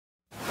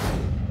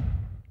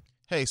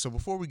Hey, so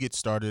before we get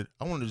started,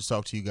 I wanted to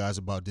talk to you guys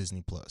about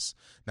Disney Plus.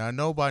 Now, I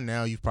know by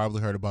now you've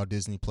probably heard about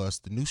Disney Plus,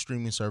 the new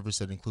streaming service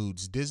that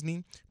includes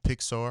Disney,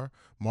 Pixar,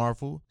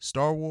 Marvel,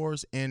 Star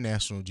Wars, and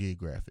National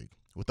Geographic.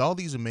 With all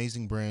these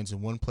amazing brands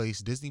in one place,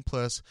 Disney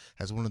Plus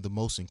has one of the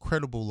most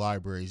incredible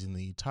libraries in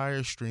the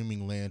entire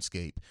streaming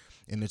landscape,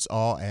 and it's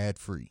all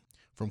ad-free.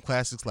 From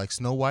classics like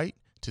Snow White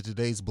to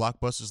today's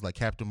blockbusters like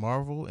Captain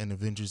Marvel and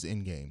Avengers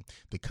Endgame,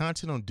 the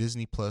content on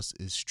Disney Plus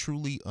is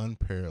truly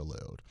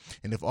unparalleled.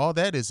 And if all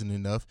that isn't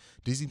enough,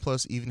 Disney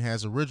Plus even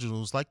has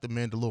originals like The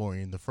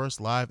Mandalorian, the first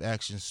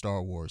live-action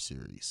Star Wars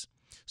series.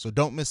 So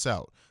don't miss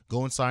out.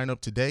 Go and sign up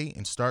today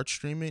and start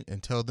streaming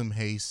and tell them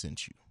Hayes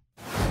sent you.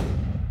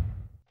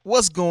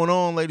 What's going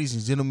on, ladies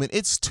and gentlemen?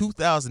 It's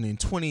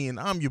 2020, and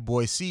I'm your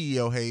boy,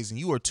 CEO Hayes, and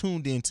you are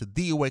tuned in to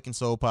the Awakened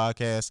Soul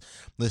podcast.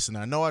 Listen,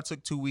 I know I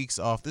took 2 weeks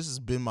off. This has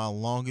been my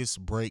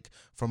longest break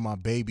from my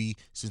baby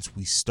since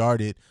we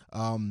started,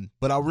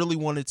 but I really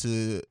wanted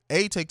to,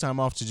 take time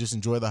off to just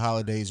enjoy the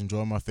holidays,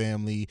 enjoy my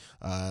family,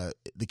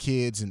 the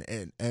kids,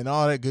 and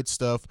all that good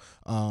stuff.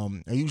 I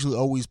usually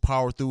always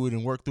power through it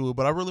and work through it,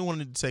 but I really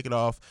wanted to take it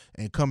off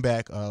and come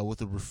back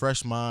with a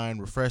refreshed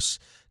mind,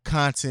 refreshed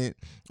content,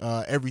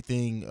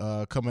 everything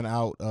coming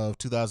out of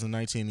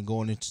 2019 and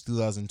going into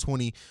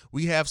 2020.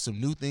 We have some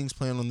new things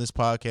planned on this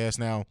podcast.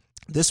 Now,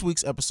 this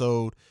week's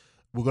episode,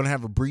 we're going to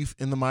have a brief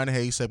In the Mind of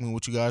Hayes segment,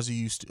 which you guys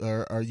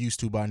are used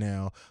to by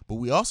now, but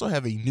we also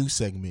have a new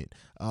segment,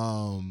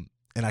 and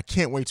I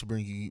can't wait to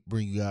bring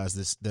you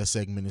guys that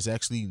segment. It's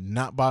actually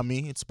not by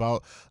me. It's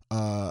about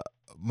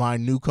my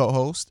new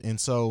co-host, and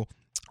so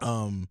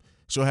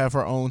she'll have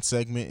her own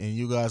segment, and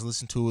you guys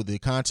listen to it. The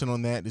content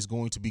on that is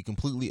going to be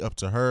completely up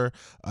to her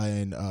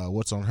and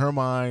what's on her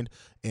mind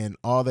and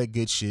all that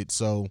good shit.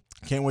 So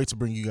can't wait to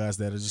bring you guys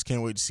that. I just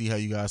can't wait to see how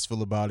you guys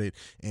feel about it.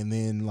 And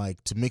then,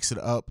 like, to mix it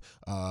up,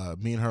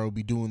 me and her will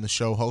be doing the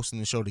show, hosting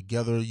the show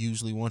together,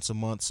 usually once a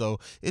month. So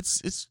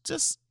it's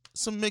just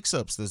some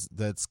mix-ups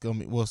that's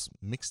coming. Well,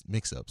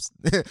 mix-ups.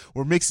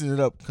 We're mixing it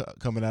up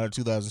coming out of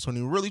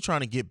 2020. We're really trying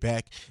to get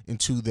back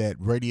into that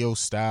radio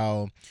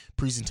style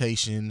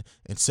presentation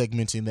and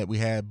segmenting that we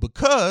had,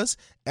 because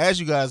as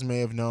you guys may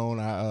have known,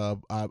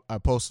 I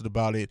posted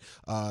about it.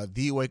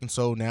 The Awakened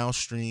Soul now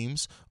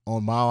streams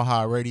on Mile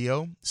High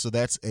Radio, so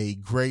that's a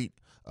great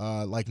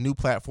new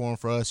platform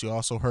for us. You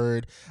also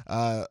heard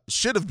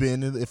should have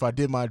been, if I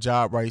did my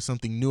job right,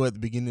 something new at the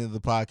beginning of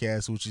the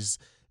podcast, which is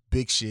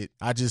big shit.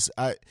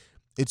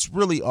 It's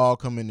really all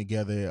coming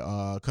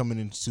together, coming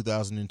into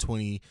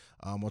 2020.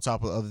 On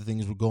top of the other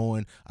things we're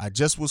going, I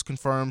just was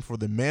confirmed for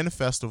the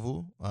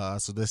Manifestival.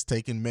 So that's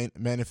taking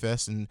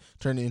Manifest and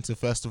turning it into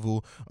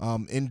festival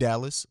in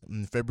Dallas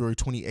on February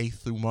 28th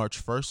through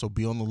March 1st. So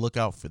be on the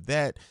lookout for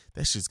that.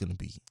 That shit's going to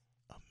be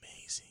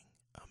amazing.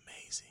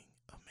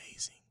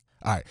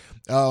 All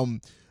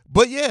right.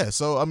 But yeah,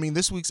 so I mean,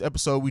 this week's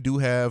episode, we do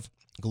have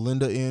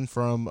Galinda in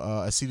from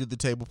A Seat at the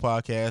Table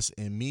podcast,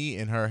 and me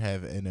and her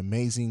have an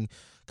amazing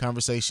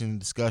conversation and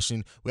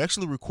discussion. We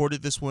actually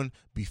recorded this one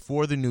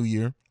before the new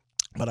year,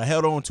 but I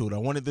held on to it. I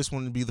wanted this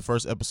one to be the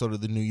first episode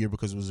of the new year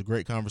because it was a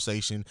great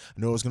conversation.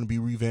 I know I was going to be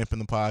revamping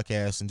the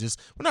podcast and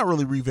we're not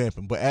really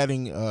revamping, but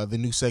adding the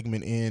new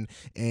segment in.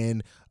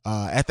 And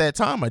at that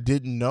time, I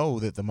didn't know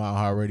that the Mile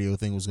High Radio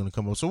thing was going to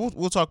come up. So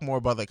we'll talk more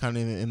about that kind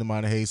of in the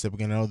Mind of Hayes.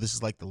 Again, I know this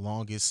is like the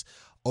longest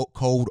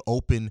cold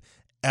open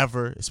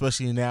ever,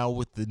 especially now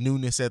with the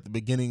newness at the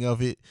beginning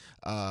of it.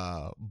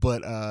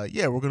 But we're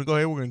going to go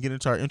ahead. We're going to get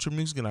into our intro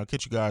music, and I'll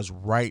catch you guys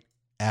right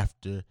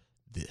after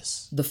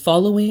this. The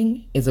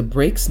following is a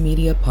Breaks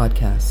Media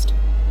podcast.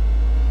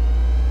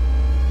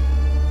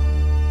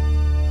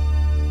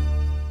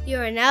 You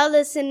are now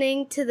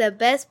listening to the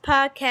best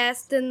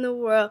podcast in the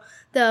world,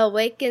 The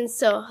Awakened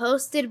Soul,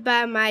 hosted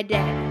by my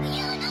dad.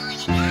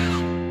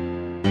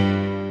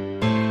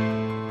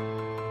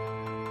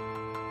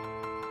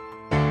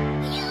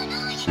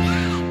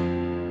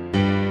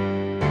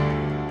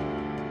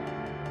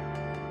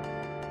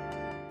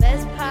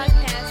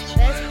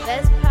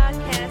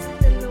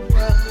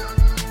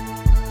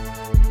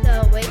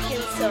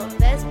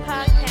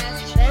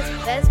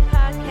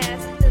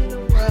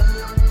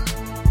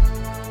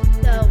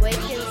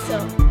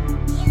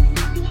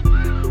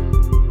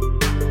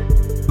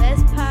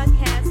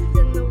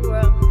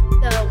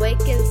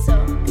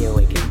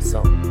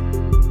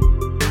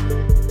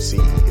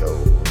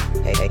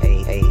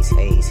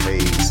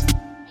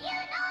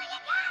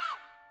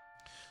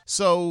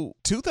 So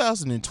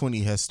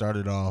 2020 has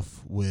started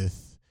off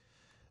with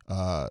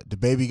the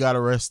baby got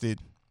arrested.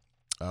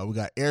 We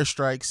got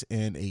airstrikes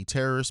and a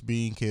terrorist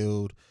being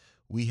killed.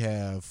 We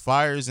have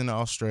fires in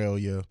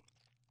Australia.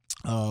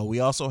 We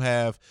also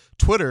have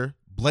Twitter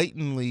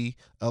blatantly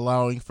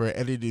allowing for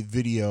edited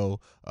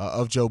video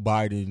of Joe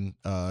Biden,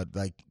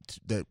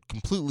 that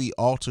completely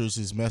alters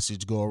his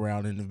message go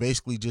around, and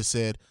basically just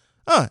said,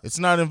 it's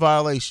not in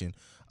violation.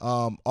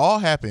 All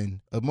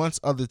happened,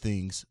 amongst other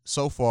things,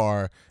 so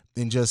far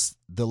in just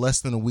the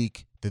less than a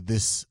week that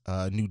this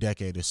new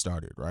decade has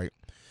started, right?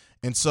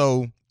 And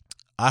so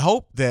I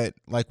hope that,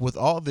 like, with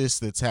all this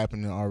that's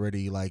happening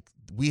already, like,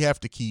 we have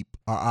to keep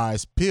our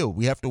eyes peeled.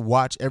 We have to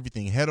watch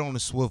everything, head on a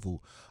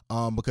swivel,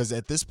 because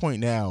at this point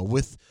now,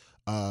 with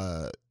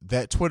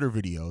that Twitter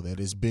video that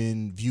has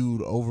been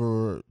viewed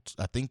over,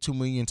 I think, 2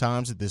 million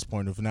times at this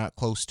point, if not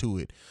close to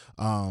it,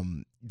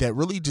 that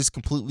really just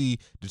completely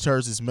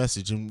deters this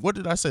message. And what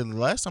did I say the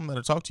last time that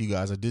I talked to you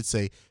guys? I did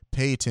say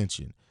pay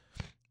attention.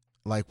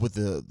 Like with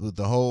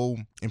the whole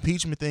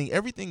impeachment thing,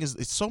 everything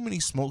it's so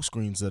many smoke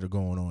screens that are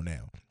going on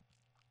now.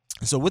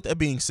 And so with that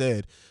being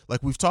said,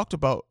 like we've talked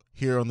about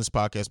here on this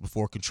podcast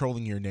before,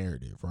 controlling your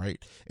narrative, right?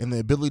 And the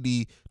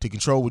ability to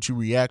control what you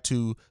react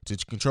to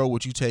control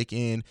what you take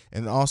in,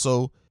 and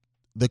also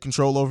the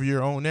control over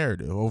your own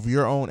narrative, over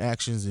your own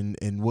actions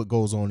and what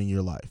goes on in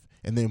your life,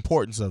 and the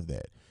importance of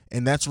that.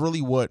 And that's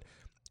really what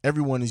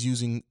everyone is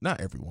using,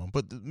 not everyone,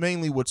 but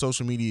mainly what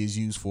social media is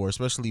used for,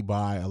 especially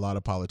by a lot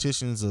of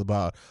politicians,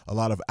 about a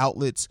lot of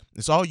outlets.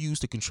 It's all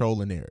used to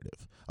control a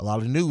narrative. A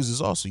lot of news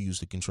is also used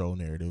to control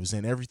narratives,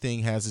 and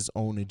everything has its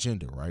own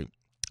agenda, right?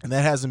 And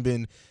that hasn't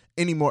been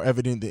any more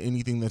evident than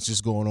anything that's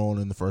just going on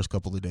in the first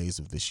couple of days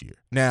of this year.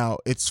 Now,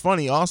 it's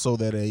funny also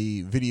that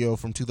a video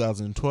from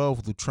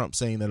 2012 with Trump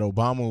saying that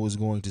Obama was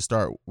going to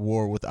start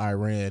war with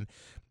Iran,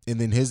 and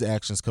then his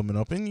actions coming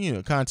up, and, you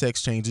know,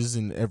 context changes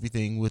and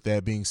everything with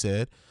that being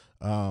said.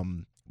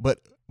 But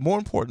more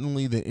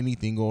importantly than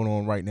anything going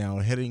on right now,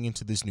 heading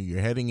into this new year,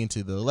 heading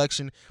into the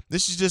election,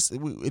 this is just,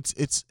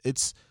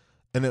 it's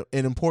an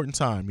important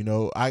time. You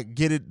know, I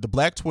get it. The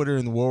Black Twitter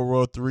and the World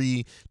War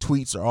III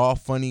tweets are all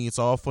funny. It's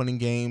all fun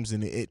and games,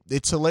 and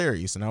it's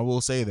hilarious. And I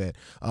will say that.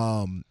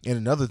 And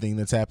another thing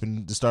that's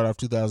happened to start off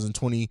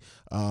 2020,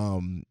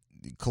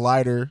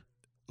 Collider,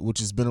 which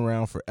has been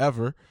around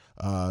forever,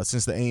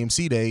 since the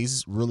AMC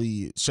days,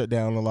 really shut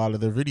down a lot of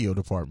their video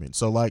department.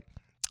 So like,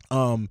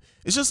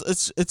 it's just,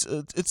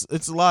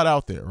 it's a lot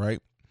out there,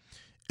 right?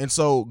 And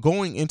so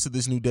going into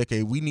this new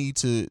decade, we need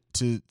to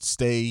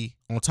stay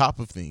on top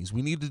of things.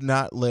 We need to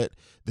not let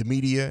the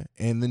media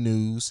and the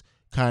news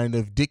kind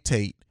of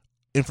dictate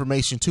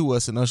information to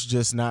us and us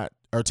just not,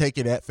 or take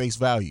it at face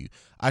value.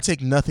 I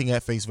take nothing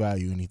at face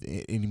value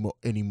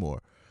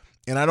anymore.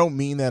 And I don't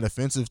mean that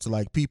offensive to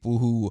like people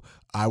who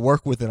I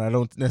work with, and I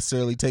don't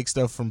necessarily take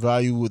stuff from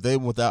value with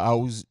them without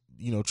always,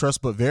 you know,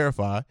 trust but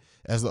verify,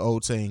 as the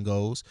old saying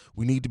goes.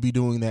 We need to be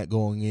doing that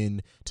going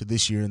into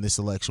this year and this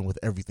election with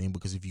everything,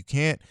 because if you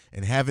can't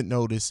and haven't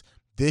noticed,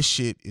 this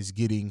shit is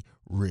getting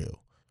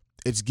real.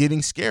 It's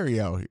getting scary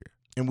out here.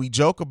 And we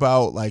joke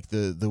about like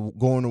the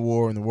going to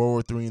war and the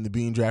World War III and the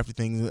being drafted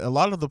things. A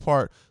lot of the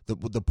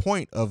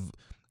point of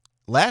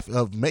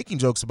making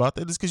jokes about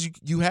that is because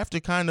you have to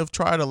kind of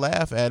try to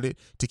laugh at it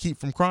to keep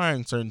from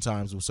crying certain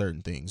times with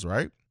certain things,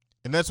 right?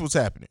 And that's what's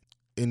happening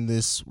in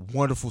this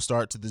wonderful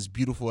start to this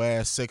beautiful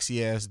ass,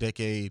 sexy ass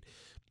decade.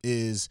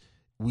 Is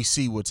we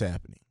see what's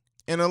happening.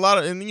 And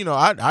you know,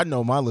 I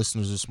know my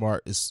listeners are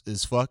smart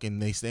as fuck,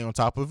 and they stay on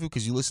top of it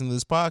because you listen to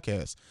this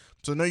podcast.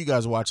 So I know you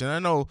guys are watching. I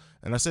know,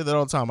 and I say that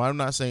all the time. I'm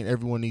not saying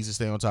everyone needs to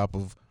stay on top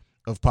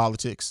of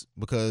politics,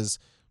 because,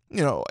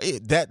 you know,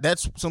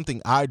 that's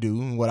something I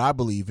do and what I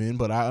believe in,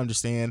 but I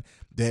understand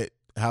that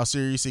how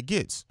serious it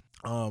gets.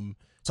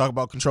 Talk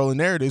about controlling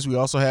narratives. We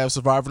also have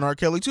Surviving R.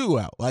 Kelly 2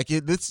 out. Like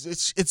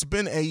it's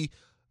been a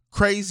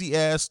crazy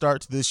ass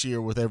start to this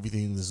year with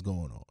everything that's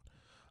going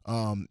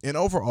on. And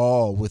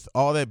overall, with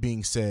all that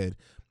being said,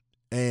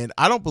 and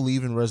I don't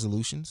believe in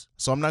resolutions,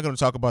 so I'm not going to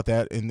talk about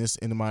that in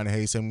the Mind of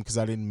Hay segment, because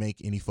I didn't make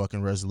any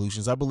fucking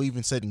resolutions. I believe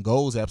in setting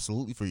goals,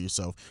 absolutely, for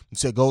yourself. You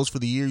set goals for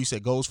the year, you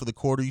set goals for the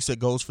quarter, you set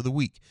goals for the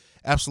week.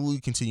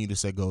 Absolutely continue to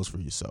set goals for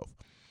yourself.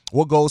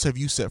 What goals have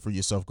you set for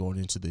yourself going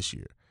into this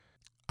year?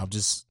 I'm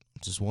just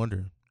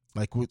wondering.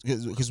 Like,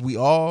 because we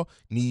all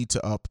need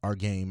to up our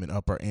game and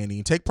up our ante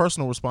and take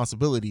personal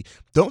responsibility.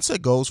 Don't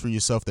set goals for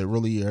yourself that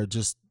really are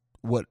just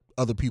what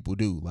other people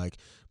do. Like,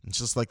 it's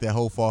just like that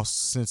whole false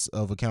sense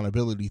of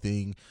accountability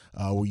thing,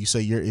 where you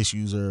say your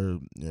issues are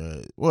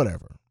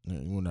whatever.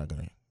 We're not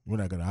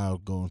gonna. I'll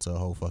go into a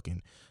whole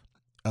fucking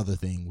other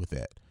thing with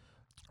that.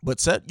 But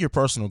set your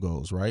personal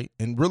goals, right?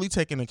 And really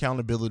take an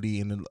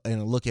accountability and a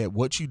look at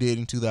what you did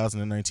in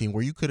 2019,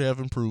 where you could have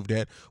improved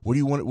at. What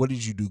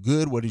did you do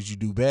good? What did you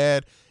do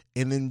bad?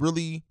 And then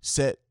really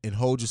set and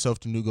hold yourself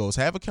to new goals.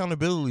 Have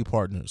accountability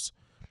partners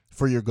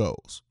for your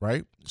goals,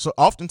 right? So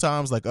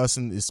oftentimes, like us,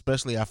 and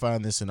especially I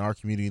find this in our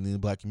community, in the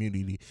Black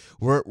community,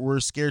 we're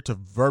scared to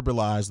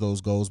verbalize those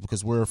goals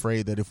because we're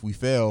afraid that if we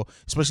fail,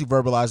 especially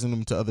verbalizing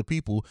them to other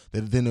people,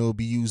 that then it will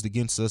be used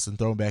against us and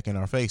thrown back in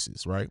our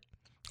faces, right?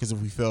 Because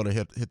if we fail to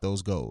hit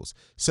those goals,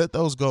 set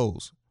those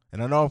goals.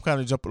 And I know I'm kind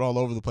of jumping all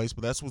over the place,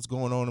 but that's what's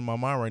going on in my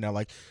mind right now.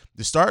 Like,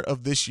 the start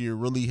of this year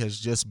really has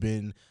just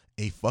been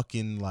a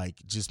fucking,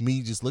 like, just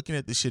me just looking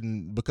at this shit.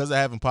 And because I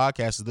haven't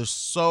podcasted, there's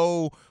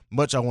so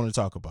much I want to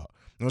talk about.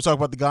 I'm going to talk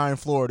about the guy in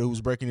Florida who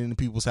was breaking into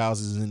people's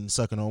houses and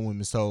sucking on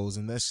women's toes.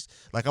 And that's,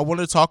 like, I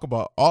want to talk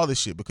about all this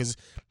shit because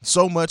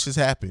so much has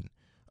happened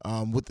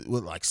with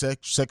like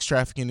sex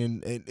trafficking.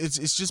 And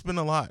it's just been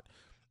a lot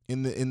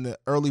in the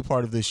early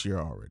part of this year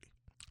already.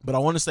 But I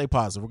want to stay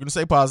positive. We're going to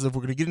stay positive.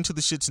 We're going to get into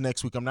the shits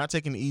next week. I'm not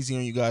taking it easy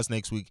on you guys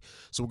next week.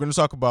 So we're going to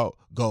talk about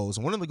goals.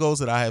 And one of the goals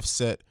that I have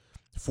set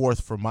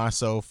forth for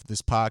myself,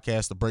 this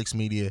podcast, The Breaks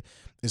Media,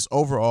 is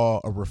overall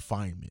a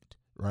refinement,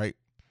 right?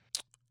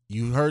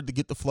 You heard the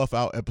Get the Fluff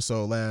Out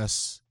episode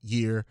last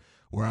year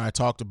where I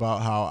talked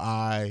about how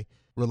I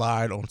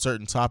relied on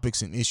certain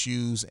topics and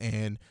issues,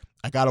 and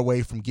I got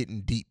away from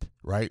getting deep,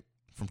 right?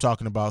 From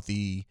talking about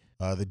the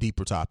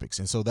deeper topics.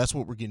 And so that's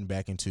what we're getting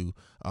back into.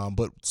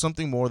 But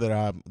something more that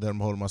I'm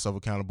holding myself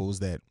accountable is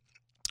that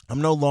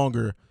I'm no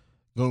longer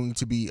going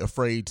to be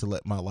afraid to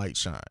let my light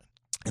shine.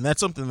 And that's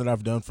something that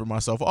I've done for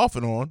myself off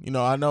and on. You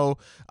know, I know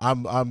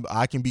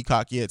I can be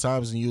cocky at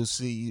times, and you'll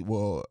see,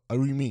 well, what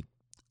do you mean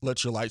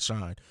let your light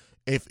shine?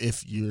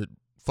 If you're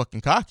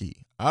fucking cocky.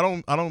 I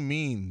don't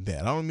mean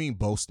that. I don't mean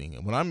boasting.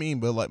 And when I mean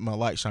but let my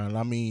light shine,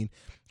 I mean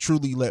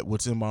truly let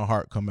what's in my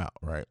heart come out,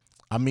 right?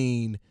 I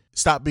mean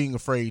stop being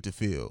afraid to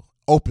feel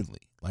openly.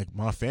 Like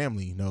my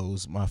family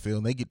knows my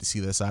feeling. They get to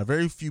see that side.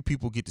 Very few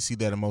people get to see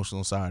that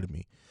emotional side of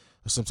me.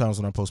 Sometimes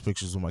when I post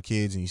pictures with my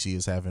kids and you see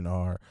us having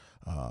our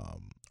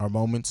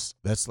moments,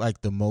 that's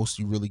like the most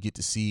you really get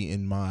to see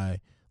in my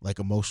like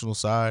emotional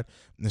side.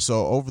 And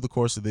so over the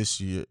course of this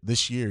year,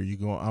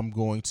 I'm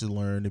going to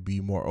learn to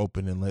be more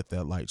open and let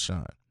that light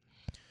shine.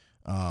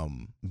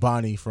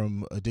 Bonnie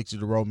from Addicted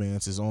to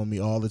Romance is on me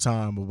all the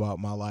time about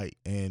my light.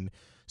 And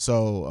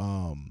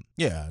so,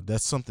 yeah,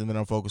 that's something that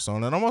I'm focused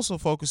on. And I'm also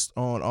focused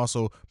on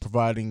also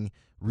providing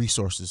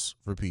resources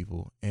for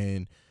people.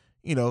 And,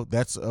 you know,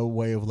 that's a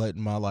way of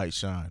letting my light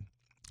shine.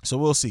 So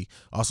we'll see.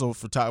 Also,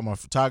 for my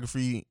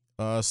photography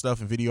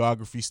stuff and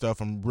videography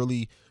stuff, I'm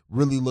really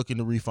looking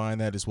to refine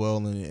that as well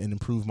and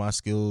improve my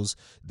skills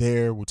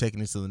there. We're taking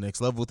it to the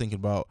next level, thinking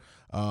about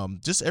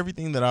just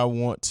everything that I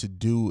want to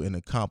do and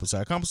accomplish.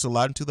 I accomplished a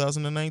lot in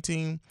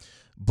 2019,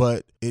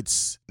 but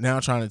it's now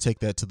trying to take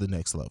that to the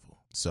next level.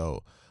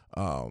 So,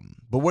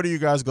 but what are your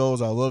guys'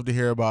 goals? I love to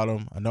hear about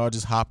them. I know I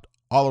just hopped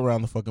all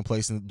around the fucking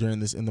place during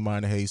this In the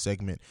Mind of Hayes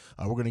segment.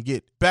 We're going to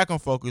get back on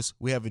focus.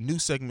 We have a new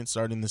segment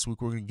starting this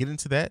week. We're going to get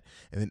into that.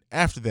 And then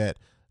after that,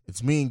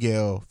 it's me and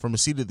Gail from a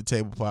Seat at the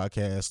Table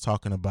podcast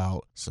talking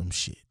about some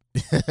shit.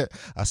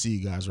 I'll see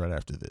you guys right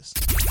after this.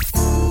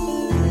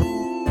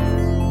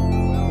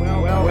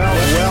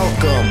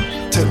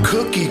 Welcome to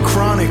Cookie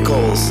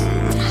Chronicles.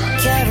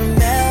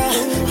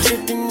 Caramel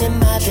dripping in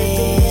my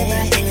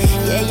bed.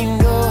 Yeah, you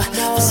know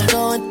what's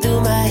going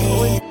through my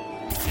head.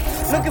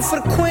 Looking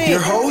for the queen.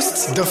 Your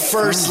host, the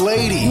First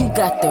Lady. You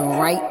got the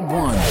right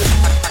one.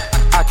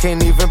 I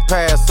can't even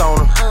pass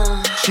on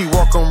her. She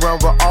walk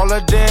around with all her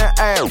damn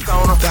ass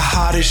on her. The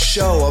hottest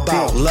show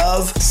about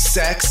love,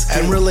 sex,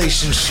 and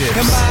relationships.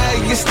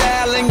 Admire your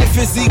style and your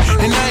physique,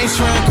 and I ain't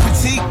trying to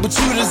critique, but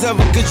you deserve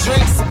a good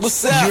drink. So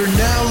what's up? You're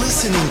now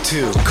listening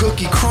to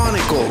Cookie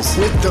Chronicles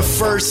with the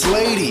First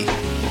Lady.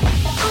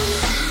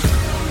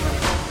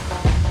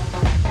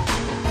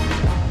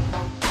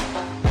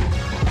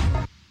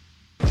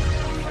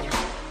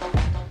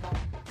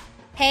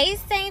 Hey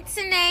Saints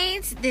and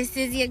Aids, this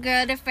is your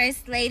girl, the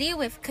First Lady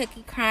with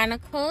Cookie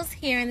Chronicles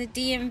here in the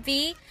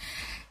DMV.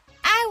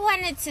 I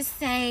wanted to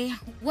say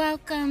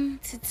welcome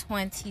to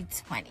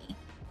 2020.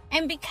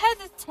 And because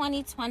it's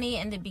 2020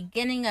 and the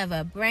beginning of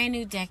a brand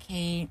new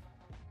decade,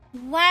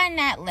 why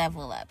not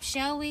level up,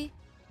 shall we?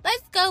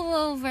 Let's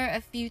go over a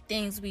few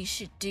things we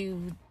should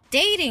do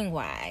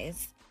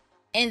dating-wise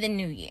in the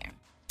new year.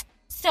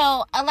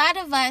 So a lot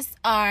of us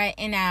are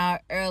in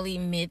our early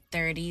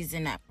mid-30s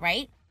and up,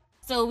 right?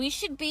 So we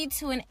should be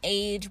to an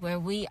age where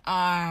we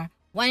are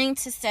wanting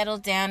to settle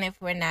down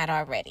if we're not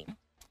already.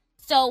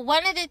 So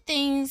one of the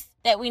things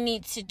that we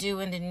need to do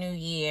in the new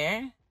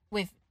year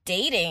with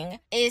dating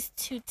is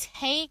to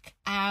take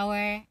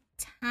our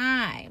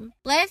time.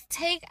 Let's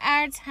take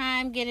our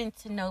time getting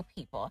to know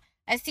people.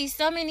 I see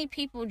so many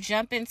people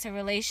jump into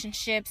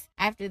relationships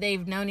after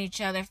they've known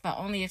each other for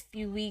only a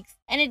few weeks,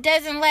 and it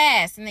doesn't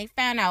last, and they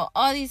found out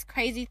all these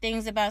crazy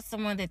things about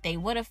someone that they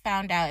would have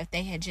found out if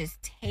they had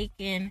just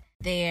taken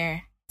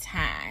their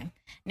time.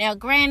 Now,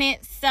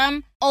 granted,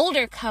 some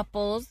older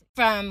couples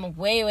from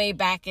way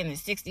back in the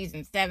 60s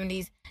and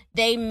 70s,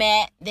 they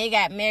met, they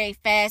got married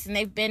fast, and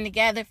they've been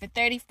together for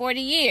 30, 40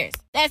 years.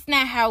 That's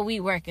not how we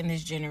work in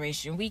this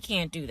generation. We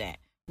can't do that.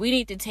 We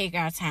need to take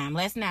our time.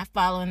 Let's not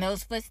follow in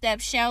those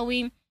footsteps, shall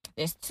we?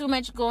 There's too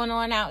much going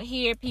on out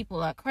here.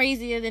 People are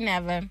crazier than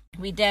ever.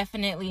 We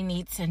definitely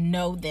need to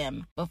know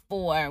them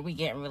before we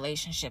get in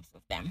relationships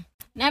with them.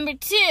 Number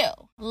 2,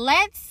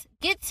 let's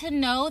get to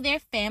know their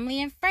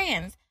family and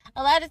friends.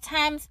 A lot of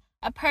times,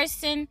 a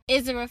person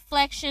is a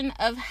reflection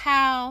of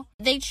how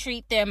they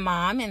treat their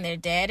mom and their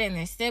dad and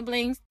their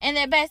siblings and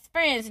their best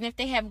friends. And if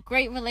they have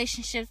great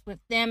relationships with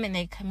them and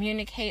they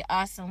communicate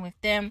awesome with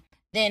them,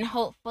 then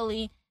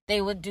hopefully they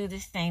will do the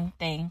same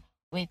thing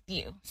with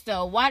you.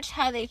 So watch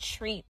how they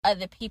treat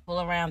other people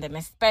around them,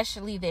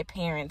 especially their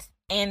parents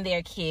and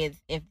their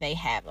kids if they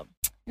have them.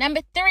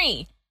 Number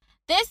 3,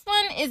 This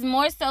one is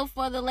more so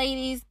for the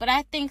ladies, but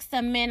I think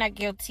some men are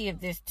guilty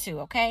of this too,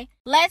 okay?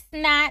 Let's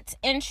not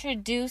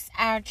introduce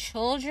our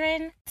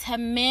children to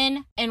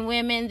men and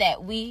women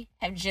that we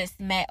have just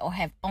met or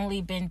have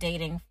only been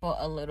dating for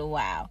a little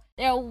while.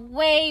 There are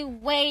way,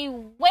 way,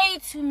 way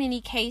too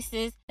many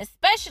cases,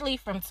 especially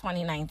from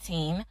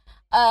 2019,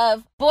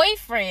 of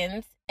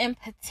boyfriends in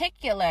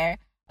particular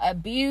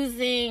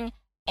abusing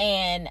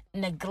and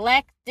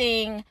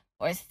neglecting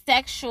or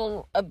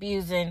sexual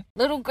abusing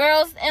little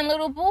girls and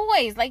little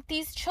boys, like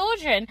these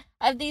children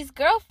of these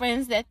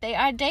girlfriends that they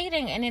are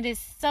dating. And it is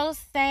so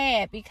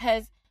sad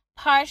because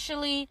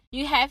partially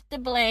you have to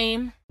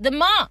blame the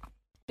mom,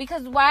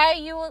 because why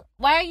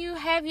you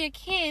have your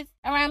kids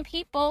around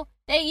people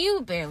that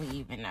you barely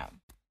even know?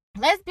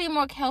 Let's be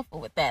more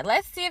careful with that.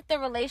 Let's see if the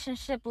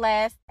relationship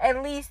lasts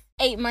at least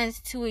 8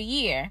 months to a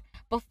year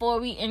before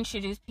we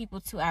introduce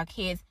people to our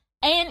kids.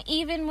 And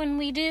even when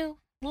we do,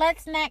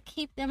 let's not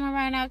keep them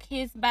around our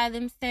kids by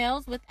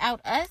themselves without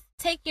us.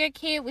 Take your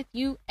kid with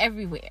you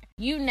everywhere.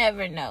 You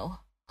never know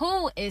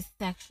who is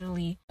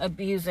sexually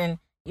abusing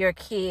your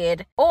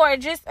kid or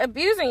just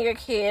abusing your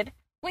kid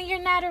when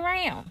you're not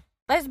around.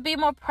 Let's be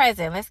more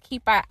present. Let's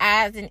keep our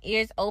eyes and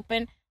ears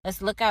open.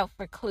 Let's look out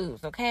for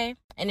clues, okay?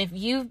 And if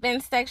you've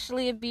been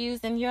sexually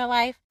abused in your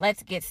life,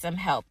 let's get some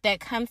help. That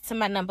comes to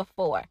my number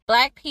 4.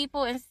 Black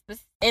people,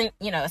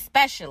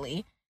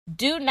 especially,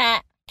 do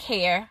not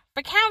care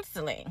for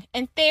counseling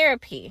and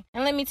therapy.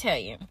 And let me tell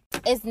you,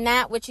 it's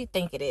not what you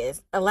think it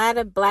is. A lot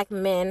of black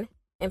men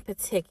in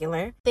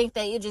particular think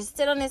that you just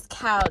sit on this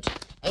couch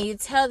and you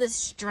tell this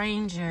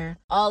stranger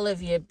all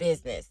of your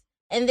business,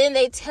 and then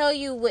they tell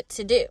you what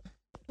to do,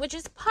 which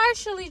is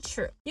partially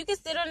true. You can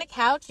sit on the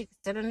couch, you can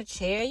sit on a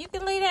chair, you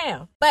can lay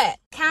down. But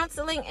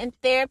counseling and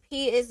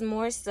therapy is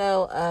more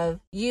so of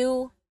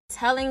you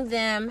telling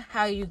them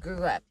how you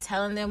grew up,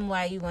 telling them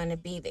why you want to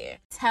be there,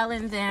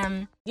 telling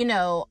them,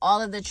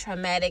 all of the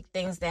traumatic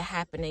things that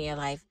happen in your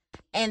life.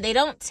 And they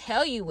don't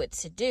tell you what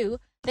to do.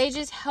 They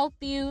just help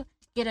you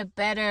get a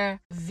better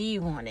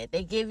view on it.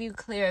 They give you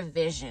clearer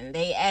vision.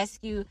 They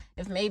ask you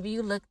if maybe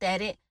you looked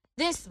at it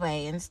this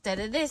way instead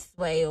of this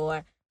way,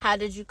 or how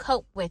did you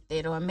cope with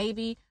it? Or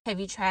maybe have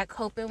you tried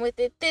coping with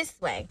it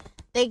this way?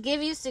 They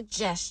give you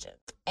suggestions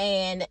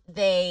and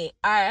they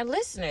are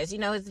listeners.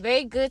 It's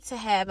very good to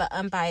have an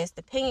unbiased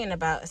opinion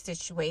about a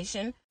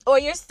situation or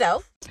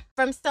yourself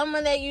from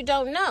someone that you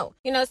don't know.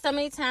 So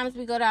many times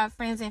we go to our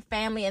friends and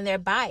family and they're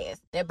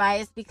biased. They're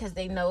biased because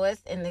they know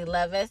us and they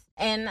love us.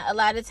 And a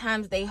lot of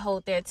times they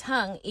hold their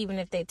tongue even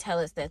if they tell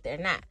us that they're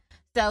not.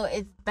 So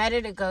it's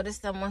better to go to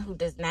someone who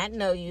does not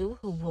know you,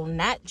 who will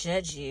not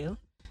judge you,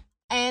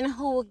 and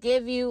who will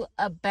give you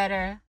a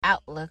better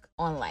outlook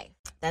on life.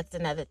 That's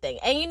another thing.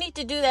 And you need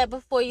to do that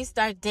before you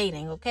start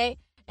dating, okay?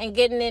 And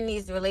getting in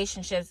these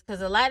relationships,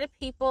 because a lot of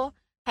people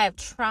have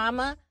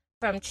trauma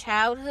from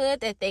childhood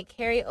that they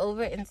carry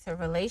over into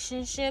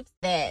relationships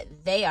that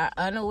they are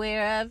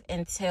unaware of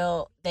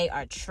until they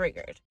are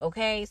triggered,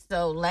 okay?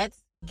 So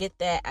let's get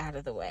that out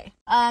of the way.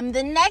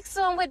 The next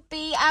one would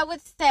be, I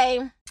would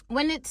say,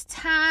 when it's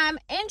time,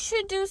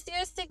 introduce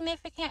your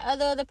significant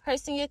other, or the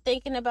person you're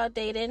thinking about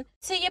dating,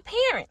 to your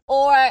parents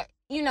or,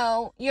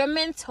 your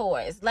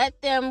mentors.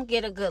 Let them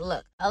get a good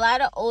look. A lot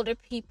of older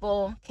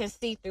people can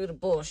see through the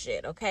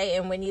bullshit, okay?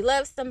 And when you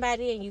love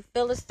somebody and you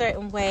feel a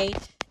certain way,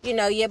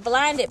 you're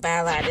blinded by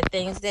a lot of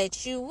things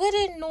that you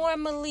wouldn't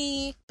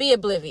normally be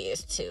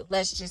oblivious to.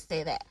 Let's just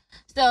say that.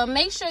 So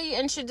make sure you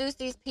introduce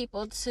these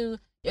people to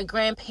your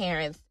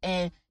grandparents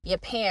and your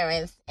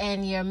parents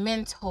and your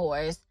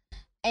mentors.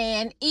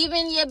 And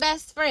even your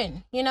best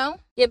friend, your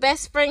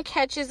best friend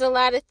catches a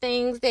lot of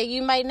things that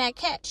you might not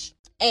catch.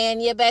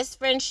 And your best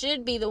friend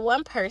should be the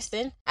one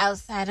person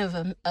outside of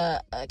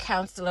a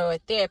counselor or a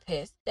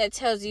therapist that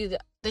tells you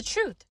the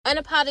truth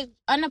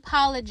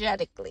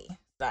unapologetically.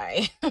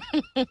 Sorry.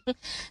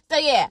 So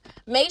yeah,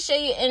 make sure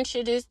you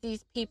introduce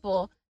these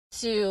people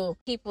to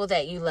people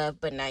that you love,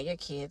 but not your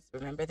kids.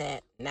 Remember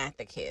that, not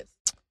the kids.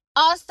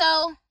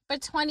 Also, for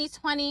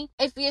 2020,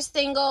 if you're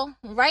single,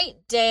 write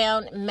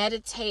down,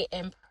 meditate,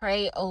 and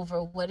pray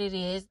over what it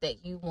is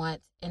that you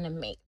want in a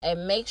mate.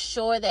 And make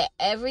sure that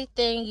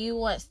everything you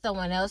want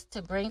someone else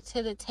to bring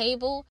to the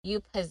table, you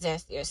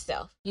possess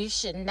yourself. You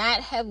should not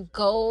have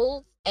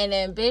goals and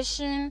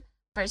ambition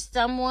for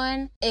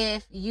someone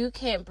if you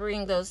can't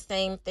bring those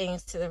same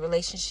things to the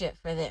relationship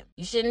for them.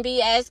 You shouldn't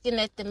be asking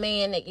that the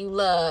man that you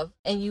love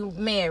and you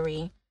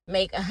marry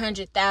make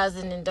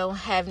 $100,000 and don't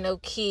have no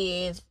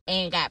kids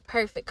and got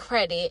perfect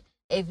credit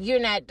if you're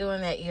not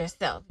doing that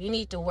yourself. You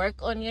need to work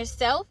on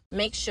yourself.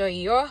 Make sure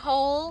you're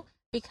whole,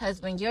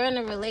 because when you're in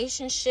a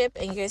relationship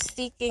and you're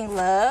seeking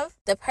love,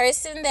 the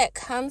person that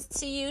comes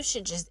to you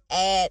should just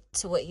add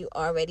to what you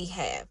already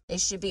have.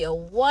 It should be a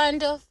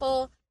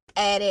wonderful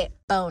added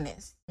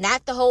bonus,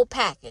 not the whole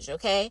package,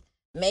 okay?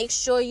 Make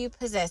sure you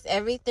possess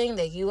everything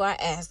that you are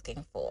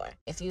asking for.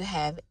 If you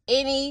have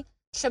any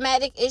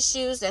traumatic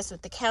issues, that's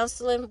what the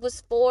counseling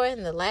was for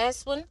in the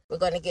last one. We're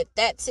going to get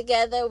that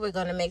together. We're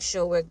going to make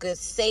sure we're good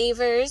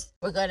savers.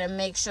 We're going to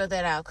make sure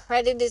that our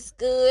credit is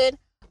good.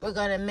 We're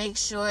going to make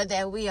sure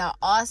that we are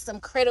awesome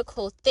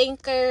critical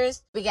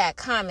thinkers. We got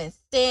common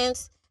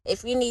sense.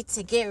 If you need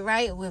to get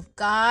right with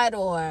God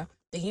or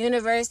the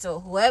universe or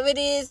whoever it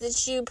is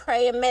that you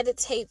pray and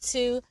meditate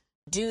to,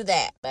 do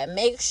that. But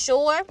make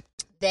sure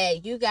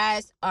that you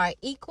guys are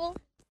equal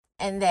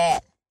and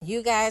that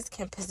you guys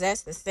can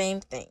possess the same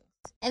things.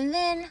 And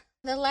then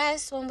the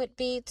last one would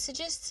be to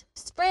just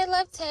spread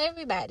love to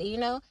everybody. You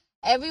know,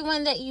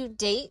 everyone that you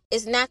date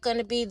is not going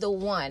to be the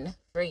one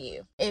for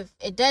you. If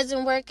it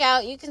doesn't work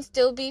out, you can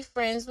still be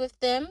friends with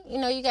them. You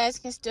know, you guys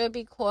can still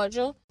be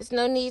cordial. There's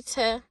no need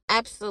to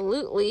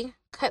absolutely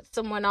cut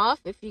someone off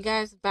if you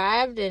guys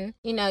vibed and,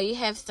 you know, you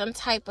have some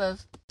type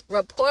of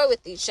rapport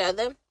with each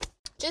other.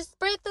 Just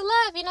spread the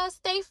love, you know,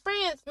 stay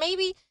friends.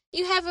 Maybe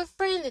you have a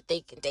friend that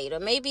they can date, or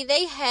maybe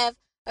they have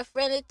a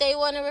friend that they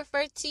want to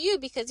refer to you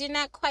because you're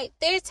not quite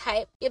their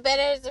type. You're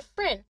better as a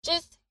friend.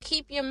 Just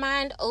keep your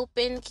mind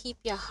open, keep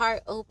your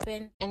heart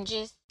open, and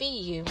just be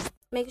you.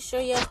 Make sure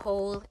you're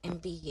whole and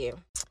be you.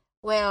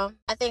 Well,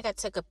 I think I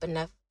took up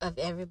enough of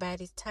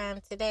everybody's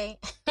time today.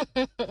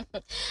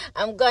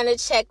 I'm going to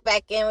check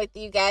back in with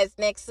you guys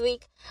next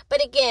week.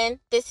 But again,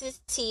 this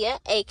is Tia,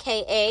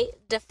 a.k.a.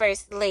 The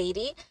First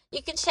Lady.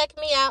 You can check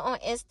me out on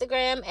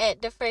Instagram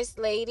at The First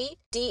Lady,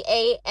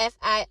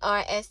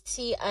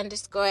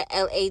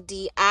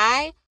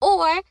 DAFIRST_LADI.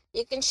 Or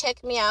you can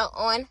check me out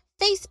on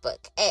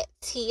Facebook at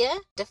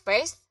Tia, The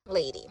First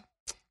Lady.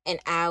 And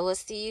I will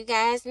see you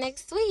guys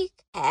next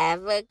week.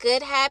 Have a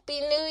good, happy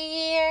new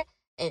year.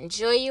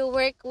 Enjoy your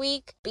work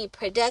week. Be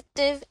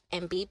productive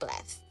and be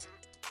blessed.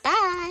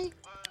 Bye.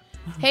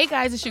 Hey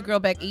guys, it's your girl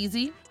Beck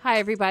Easy. Hi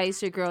everybody,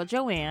 it's your girl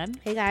Joanne.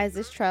 Hey guys,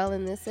 it's Trell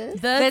and this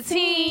is The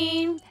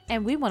Team.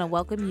 And we want to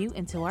welcome you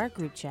into our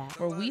group chat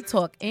where we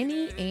talk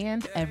any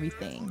and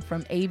everything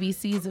from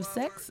ABCs of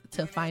sex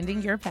to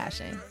finding your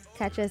passion.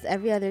 Catch us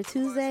every other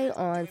Tuesday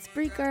on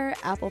Spreaker,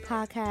 Apple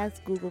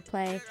Podcasts, Google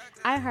Play,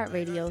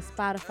 iHeartRadio,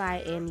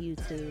 Spotify, and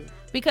YouTube.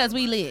 Because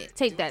we lit.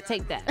 Take that.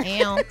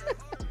 And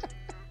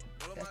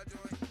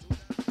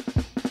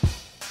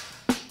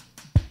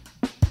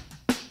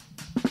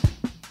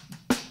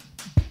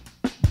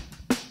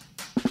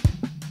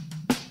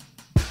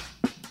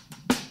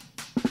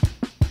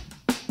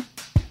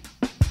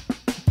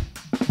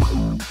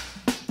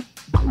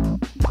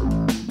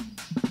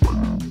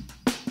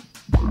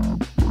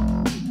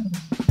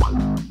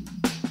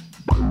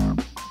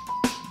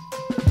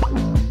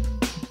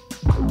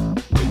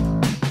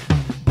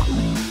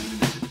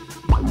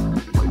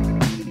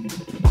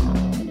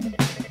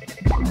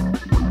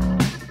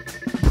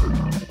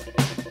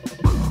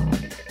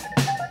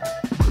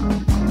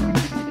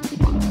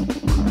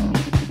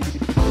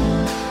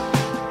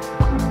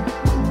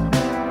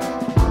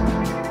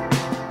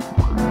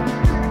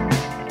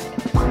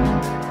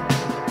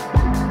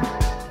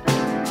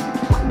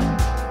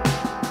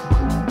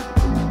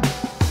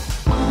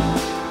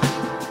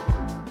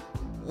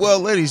Well,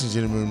 ladies and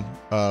gentlemen,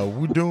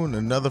 we're doing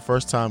another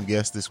first-time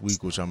guest this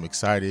week, which I'm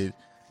excited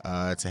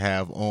to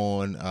have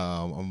on.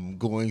 I'm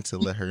going to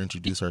let her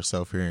introduce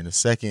herself here in a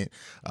second.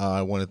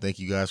 I want to thank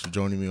you guys for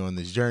joining me on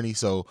this journey.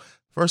 So,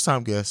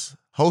 first-time guest,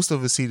 host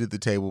of A Seat at the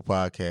Table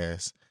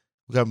podcast.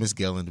 We got Miss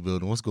Gail in the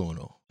building. What's going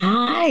on?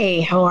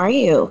 Hi, how are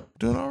you?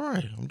 Doing all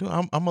right.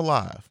 I'm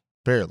alive,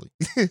 barely.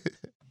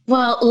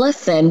 Well,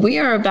 listen, we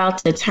are about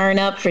to turn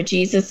up for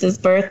Jesus's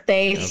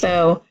birthday, okay.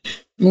 So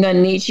I'm going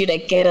to need you to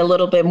get a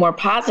little bit more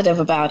positive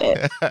about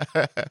it.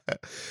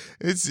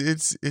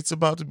 It's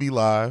about to be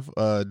live,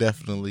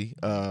 definitely.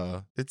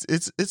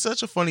 It's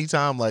such a funny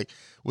time, like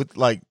with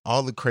like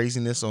all the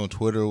craziness on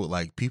Twitter with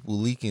like people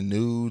leaking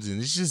nudes, and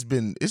it's just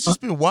been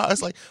wild.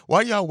 It's like,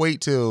 why do y'all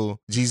wait till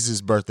Jesus'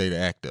 birthday to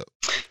act up?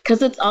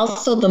 Because it's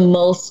also the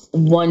most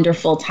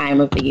wonderful time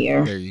of the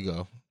year. There you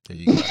go.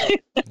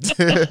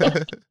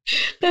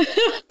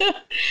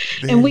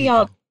 And we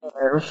all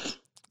deserve.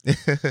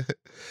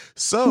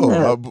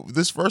 So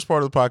this first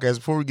part of the podcast,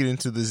 before we get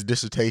into this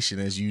dissertation,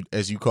 as you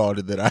called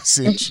it, that I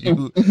sent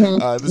you,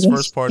 this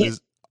first part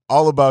is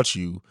all about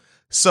you.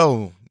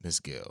 So, Miss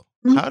Gail,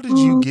 how did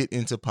you get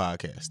into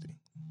podcasting?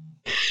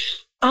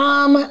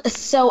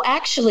 So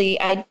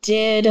actually, I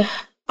did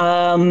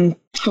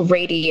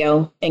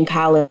radio in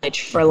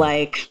college for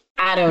like,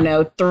 I don't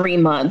know, 3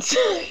 months.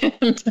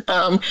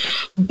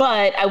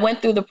 But I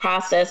went through the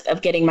process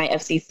of getting my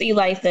FCC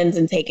license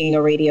and taking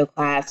a radio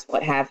class,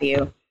 what have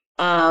you.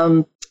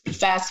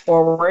 Fast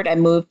forward, I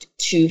moved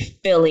to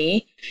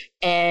Philly,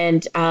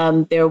 and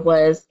there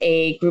was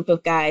a group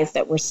of guys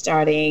that were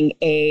starting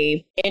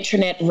a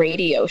internet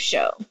radio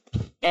show.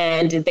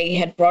 And they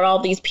had brought all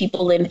these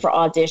people in for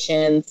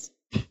auditions,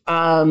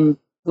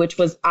 which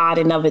was odd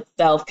in of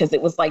itself because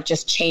it was like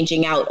just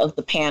changing out of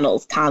the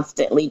panels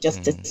constantly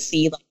just to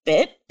see like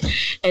fit.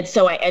 And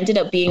so I ended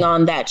up being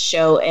on that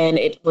show, and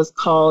it was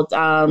called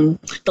the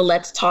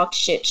Let's Talk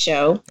Shit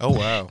Show. Oh,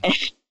 wow.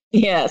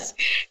 Yes.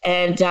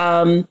 And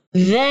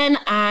then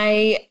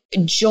I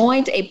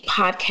joined a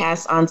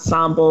podcast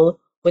ensemble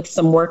with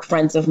some work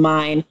friends of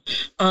mine,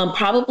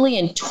 probably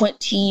in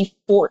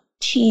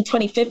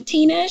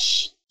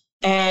 2015-ish.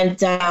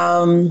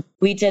 And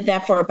we did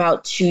that for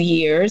about 2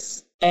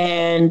 years.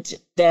 And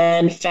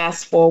then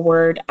fast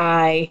forward,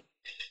 I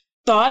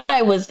thought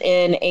I was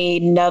in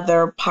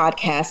another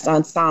podcast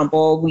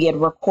ensemble. We had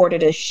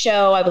recorded a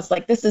show. I was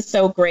like, this is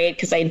so great,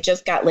 because I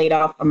just got laid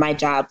off from my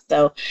job.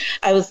 So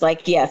I was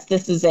like, yes,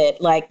 this is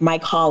it, like my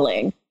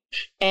calling.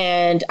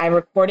 And I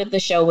recorded the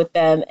show with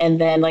them. And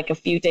then like a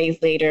few days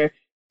later,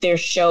 their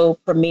show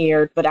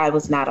premiered, but I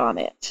was not on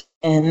it.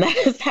 And that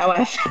is how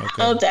I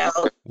found out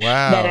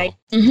that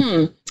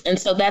and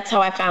so that's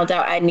how I found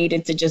out I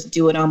needed to just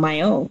do it on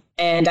my own.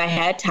 And I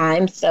had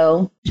time.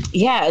 So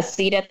yeah, A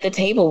Seat at the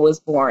Table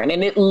was born.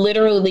 And it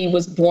literally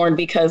was born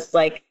because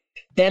like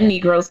them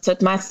Negroes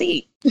took my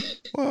seat.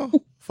 Well,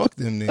 fuck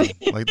them then.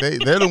 Like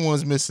they're the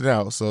ones missing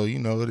out. So, you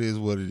know, it is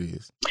what it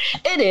is.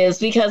 It is,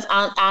 because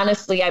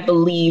honestly, I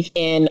believe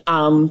in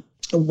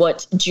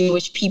what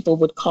Jewish people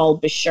would call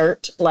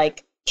beshert,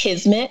 like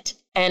kismet.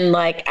 And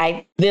like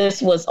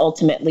this was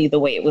ultimately the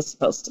way it was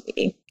supposed to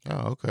be.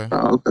 Oh, okay.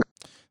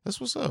 That's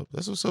what's up.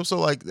 So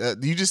like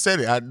you just said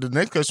it. The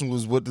next question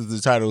was, what does the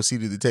title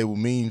 "Seat at the Table"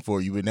 mean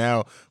for you? But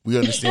now we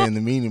understand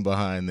the meaning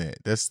behind that.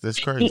 That's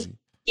crazy.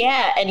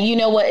 Yeah, and you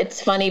know what? It's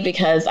funny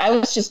because I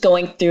was just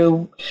going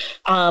through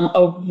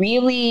a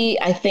really,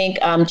 I think,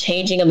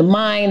 changing of the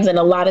minds, and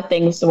a lot of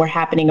things were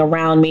happening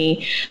around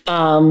me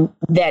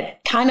that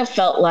kind of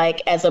felt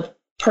like, as a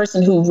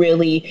person who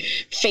really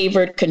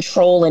favored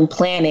control and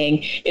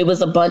planning, it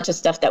was a bunch of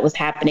stuff that was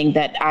happening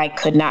that I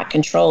could not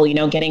control, you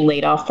know, getting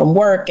laid off from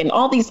work and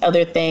all these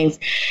other things.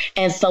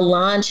 And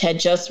Solange had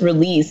just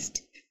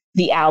released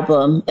the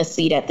album, A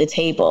Seat at the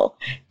Table.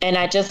 And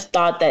I just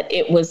thought that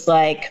it was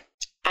like,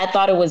 I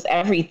thought it was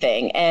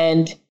everything.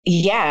 And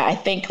yeah, I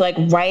think like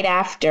right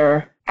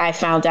after I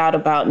found out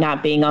about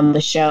not being on the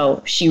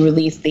show, she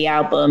released the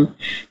album.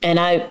 And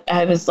I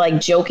was like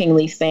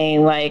jokingly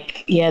saying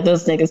like, yeah,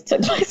 those niggas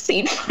took my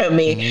seat from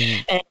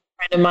me. And a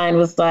friend of mine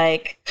was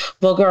like,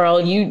 well, girl,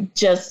 you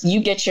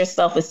get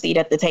yourself a seat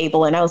at the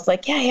table. And I was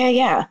like,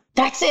 yeah,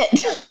 that's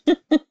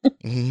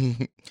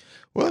it.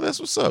 Well,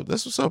 that's what's up.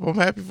 I'm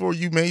happy for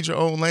you made your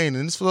own lane.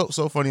 And it's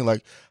so funny,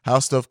 like how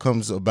stuff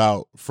comes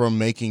about from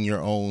making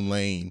your own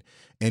lane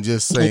and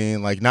just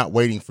saying like not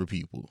waiting for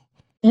people.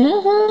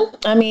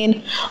 I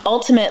mean,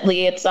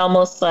 ultimately, it's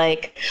almost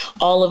like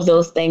all of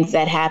those things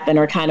that happen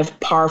are kind of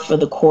par for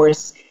the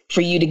course for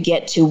you to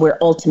get to where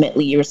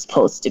ultimately you're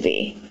supposed to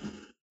be.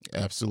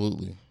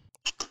 Absolutely.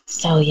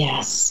 So,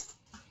 yes.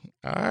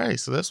 All right.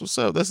 So that's what's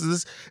up.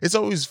 It's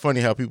always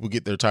funny how people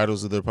get their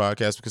titles of their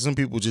podcast, because some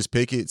people just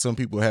pick it. Some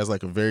people has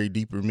like a very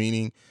deeper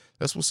meaning.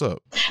 That's what's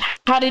up.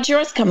 How did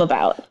yours come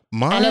about?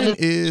 Mine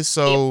is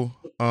so,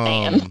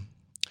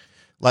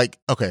 like,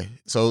 okay,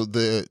 so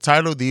the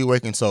title, The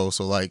Awakened Soul.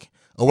 So like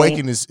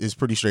awaken is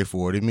pretty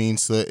straightforward. It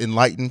means to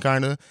enlighten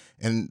kind of.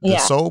 And the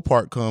soul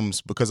part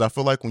comes because I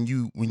feel like when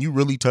you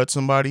really touch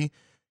somebody,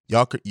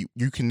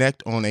 you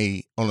connect on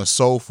a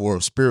soul for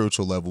a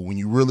spiritual level when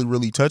you really,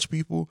 really touch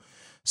people.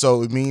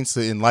 So it means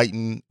to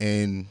enlighten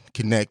and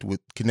connect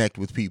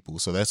with people.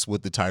 So that's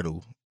what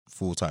the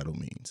full title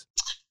means.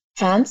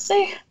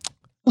 Fancy?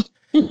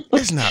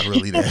 It's not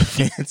really that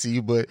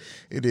fancy, but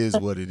it is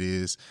what it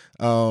is.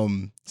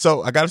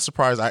 So I got a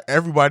surprise.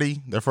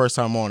 Everybody, their first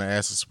time on, I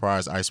ask a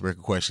surprise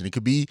icebreaker question. It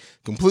could be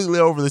completely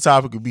over the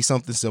top. It could be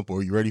something simple.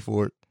 Are you ready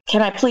for it?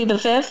 Can I plead the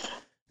fifth?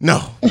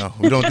 No,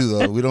 we don't do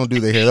that. We don't do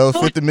that here. Those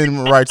Fifth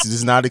Amendment rights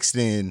does not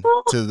extend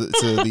to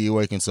the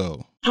awakened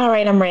soul. All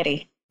right, I'm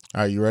ready.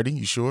 Are you ready?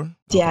 You sure?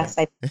 Yes,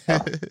 okay. I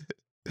think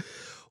so.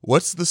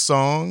 What's the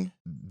song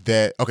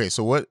that? Okay,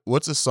 so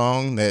what's a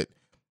song that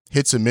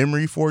hits a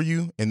memory for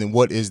you, and then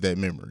what is that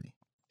memory?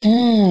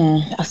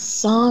 A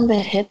song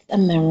that hits a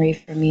memory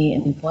for me,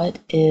 and what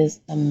is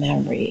the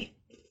memory?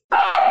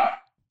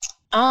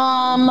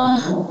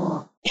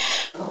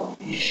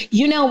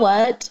 You know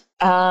what?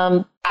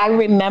 I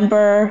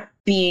remember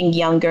being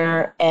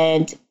younger,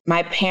 and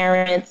my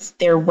parents,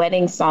 their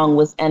wedding song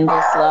was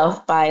Endless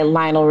Love by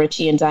Lionel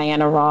Richie and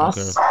Diana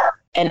Ross. Okay.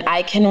 And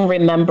I can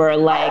remember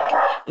like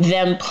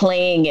them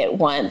playing it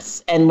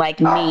once and like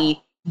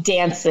me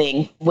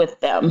dancing with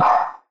them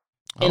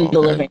in the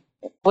living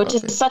room, which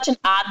is such an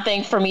odd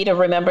thing for me to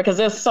remember because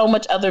there's so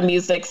much other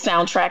music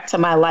soundtrack to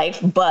my life.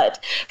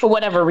 But for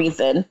whatever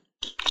reason,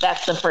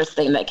 that's the first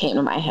thing that came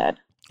to my head.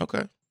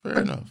 Okay. Fair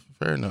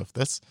enough.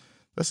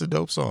 That's a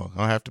dope song.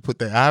 I have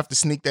to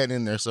sneak that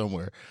in there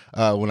somewhere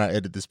when I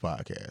edit this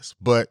podcast.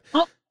 But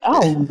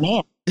oh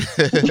man.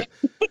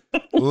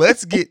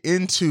 Let's get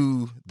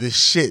into the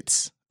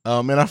shits.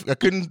 And I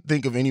couldn't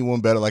think of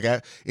anyone better. Like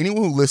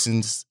anyone who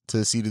listens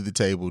to Seat at the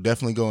Table,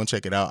 definitely go and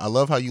check it out. I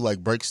love how you like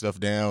break stuff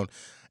down,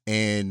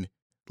 and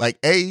like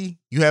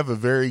you have a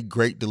very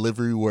great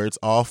delivery where it's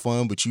all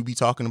fun, but you be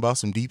talking about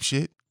some deep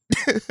shit.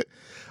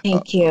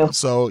 Thank you.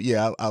 So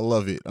yeah, I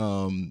love it.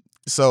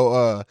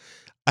 So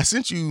I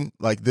sent you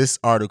like this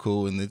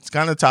article, and it's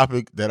kind of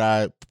topic that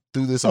I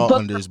threw this all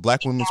under is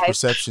Black women's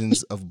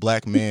perceptions of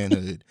Black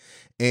manhood,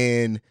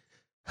 and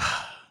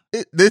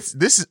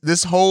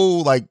this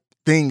whole like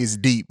thing is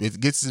deep. It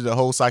gets to the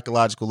whole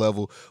psychological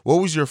level. What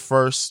was your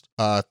first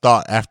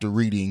thought after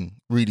reading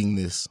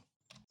this?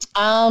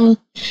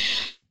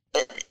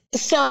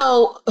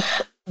 So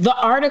the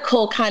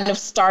article kind of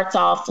starts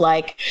off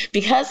like,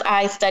 because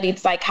I studied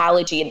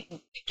psychology,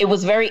 it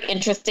was very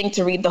interesting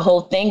to read the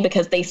whole thing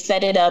because they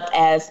set it up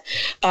as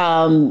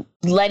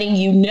letting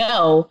you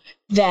know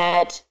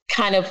that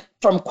kind of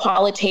from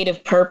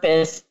qualitative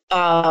purpose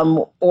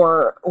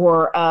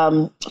or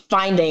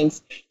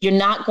findings, you're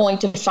not going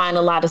to find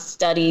a lot of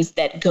studies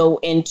that go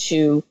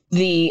into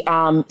the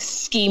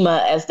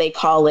schema, as they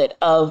call it,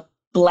 of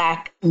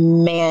Black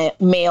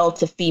male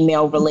to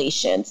female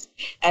relations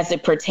as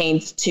it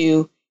pertains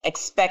to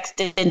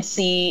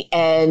expectancy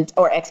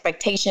or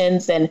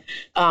expectations and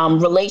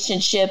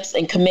relationships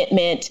and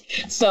commitment.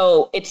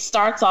 So it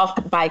starts off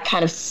by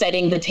kind of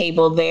setting the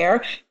table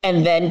there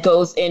and then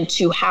goes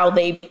into how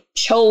they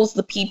chose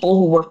the people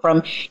who were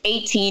from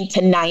 18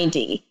 to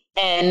 90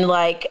 and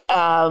like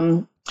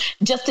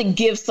just to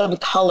give some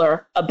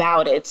color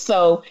about it.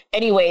 So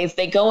anyways,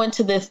 they go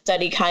into this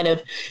study kind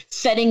of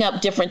setting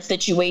up different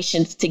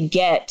situations to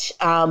get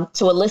to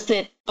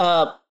elicit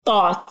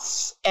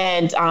thoughts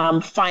and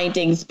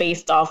findings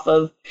based off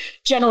of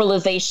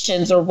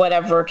generalizations or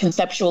whatever,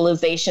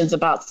 conceptualizations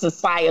about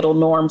societal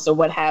norms or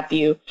what have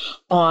you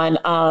on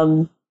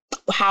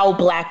how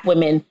Black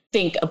women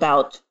think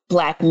about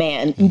Black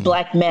men,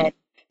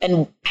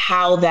 and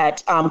how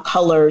that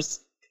colors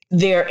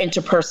their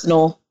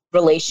interpersonal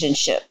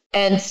relationship.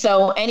 And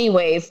so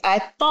anyways, I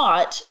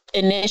thought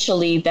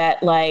initially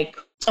that like,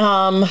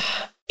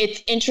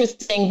 it's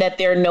interesting that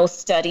there are no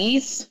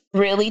studies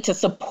really to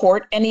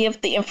support any of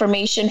the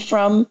information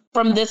from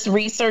this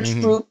research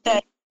group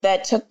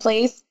that took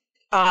place.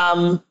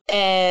 And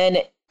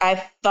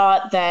I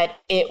thought that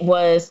it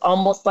was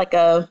almost like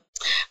I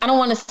don't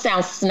want to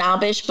sound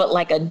snobbish, but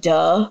like a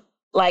duh,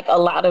 like a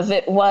lot of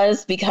it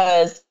was,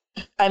 because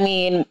I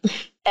mean,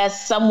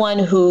 as someone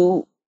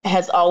who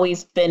has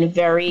always been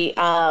very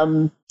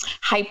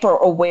hyper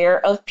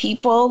aware of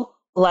people,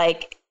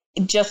 like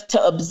just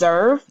to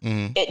observe,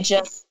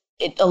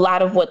 a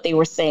lot of what they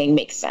were saying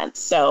makes sense.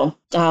 So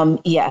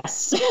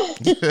yes.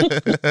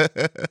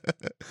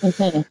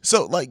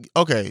 So like,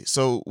 okay,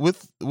 so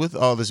with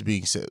all this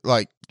being said,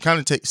 like kind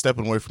of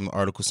stepping away from the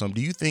article some, do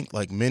you think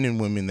like men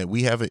and women that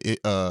we have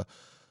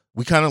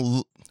we kind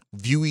of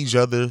view each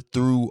other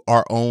through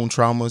our own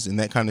traumas, and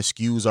that kind of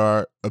skews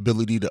our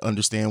ability to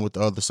understand what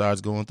the other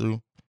side's going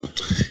through?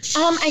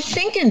 I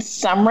think in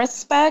some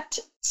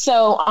respect.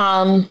 So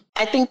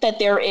I think that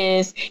there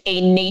is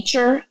a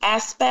nature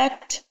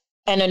aspect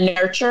and a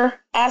nurture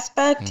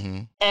aspect.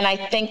 And I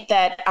think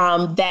that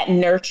that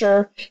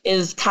nurture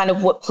is kind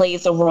of what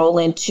plays a role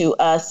into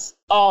us,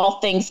 all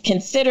things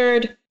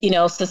considered, you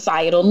know,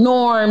 societal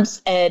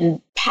norms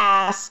and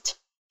past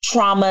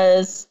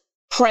traumas,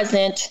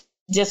 present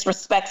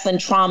disrespects and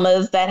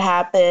traumas that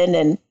happen,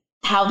 and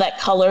how that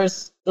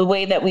colors the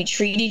way that we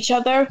treat each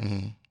other.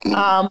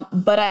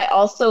 But I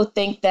also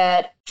think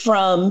that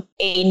from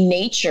a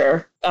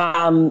nature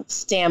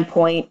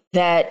standpoint,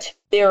 that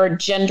there are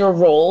gender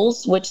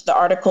roles, which the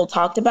article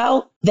talked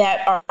about,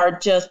 that are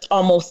just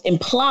almost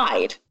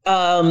implied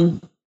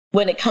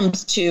when it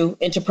comes to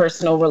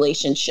interpersonal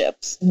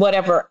relationships,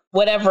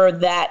 whatever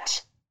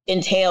that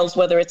entails,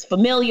 whether it's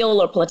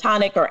familial or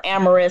platonic or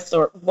amorous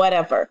or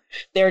whatever.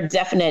 There are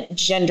definite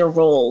gender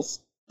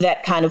roles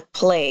that kind of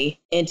play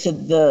into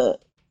the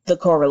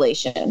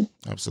correlation.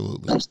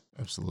 Absolutely.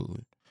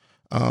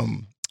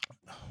 I'm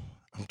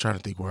trying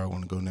to think where I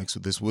want to go next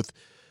with this.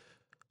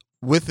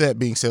 With that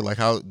being said, like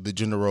how the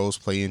gender roles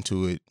play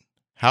into it,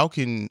 how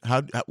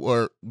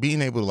or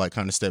being able to like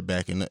kind of step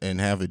back and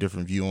have a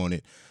different view on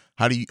it,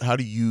 how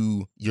do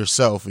you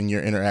yourself in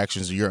your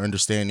interactions or your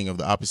understanding of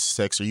the opposite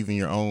sex or even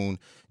your own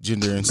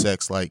gender and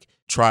sex, like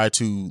try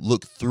to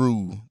look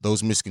through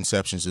those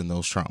misconceptions and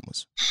those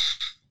traumas?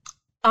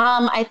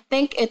 I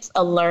think it's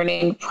a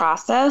learning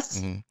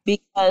process,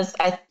 because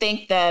I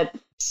think that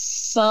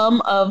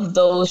some of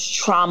those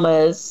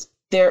traumas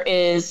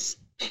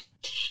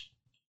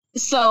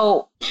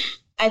so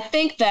I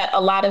think that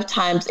a lot of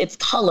times it's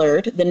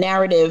colored. The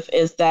narrative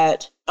is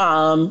that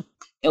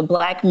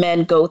Black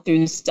men go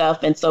through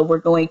stuff, and so we're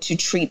going to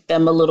treat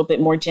them a little bit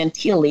more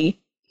genteelly.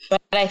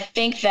 But I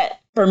think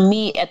that for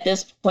me at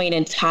this point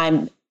in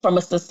time, from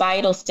a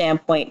societal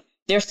standpoint,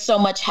 there's so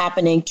much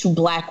happening to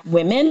Black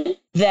women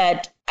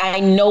that I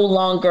no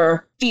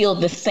longer feel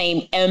the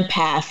same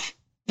empath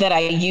that I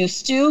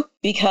used to,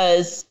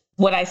 because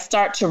what I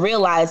start to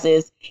realize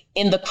is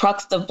in the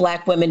crux of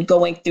Black women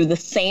going through the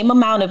same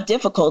amount of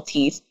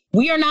difficulties,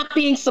 we are not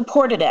being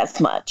supported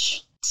as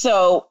much.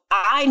 So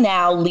I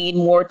now lean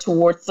more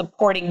towards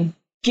supporting,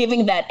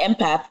 giving that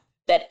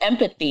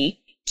empathy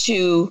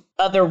to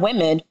other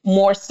women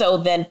more so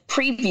than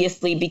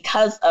previously,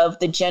 because of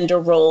the gender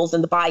roles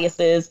and the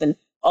biases and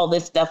all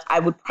this stuff. I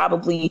would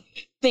probably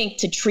think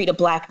to treat a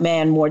Black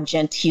man more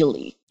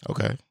genteelly.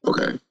 Okay.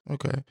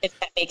 If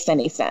that makes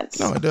any sense.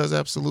 No, it does.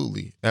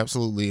 Absolutely.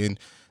 And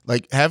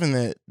like having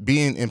that,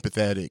 being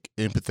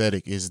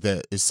empathetic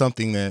is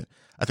something that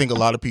I think a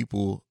lot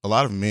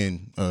of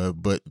men,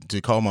 but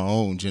to call my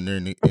own gender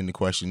in the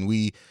question,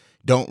 we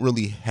don't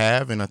really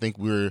have, and I think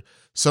we're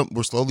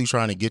slowly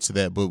trying to get to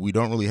that, but we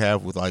don't really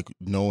have with like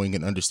knowing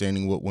and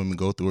understanding what women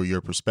go through, or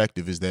your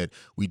perspective is that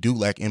we do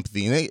lack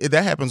empathy, and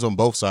that happens on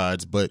both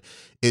sides. But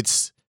it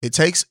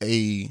takes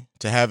to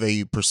have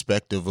a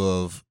perspective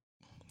of,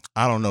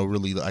 I don't know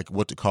really like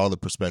what to call the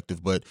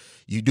perspective, but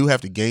you do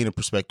have to gain a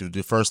perspective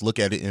to first look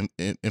at it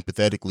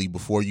empathetically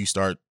before you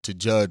start to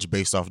judge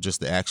based off of just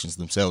the actions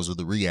themselves or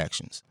the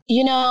reactions.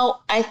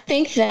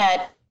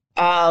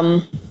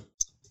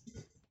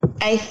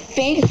 I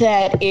think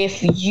that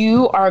if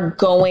you are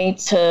going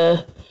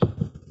to,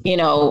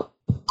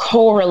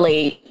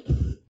 correlate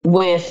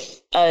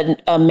with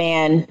a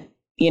man,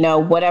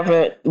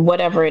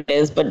 whatever it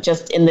is, but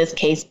just in this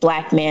case,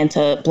 Black man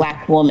to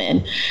Black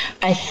woman,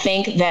 I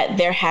think that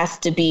there has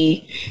to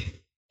be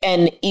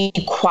an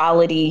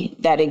equality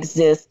that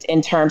exists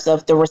in terms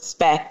of the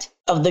respect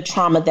of the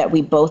trauma that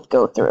we both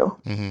go through.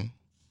 Mm-hmm.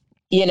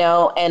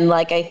 And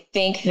like, I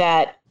think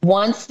that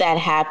once that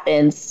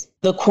happens,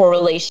 the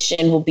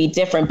correlation will be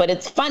different. But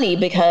it's funny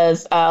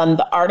because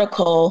the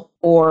article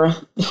or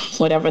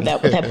whatever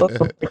that book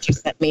that you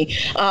sent me,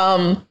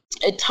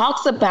 it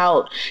talks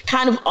about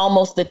kind of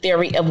almost the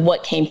theory of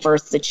what came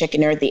first, the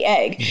chicken or the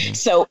egg. Mm-hmm.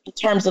 So in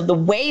terms of the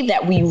way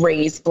that we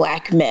raise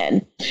Black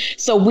men,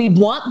 so we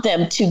want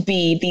them to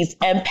be these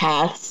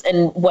empaths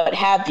and what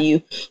have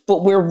you,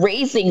 but we're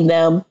raising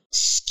them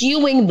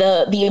skewing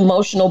the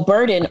emotional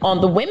burden on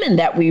the women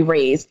that we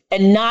raise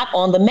and not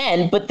on the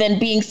men, but then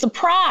being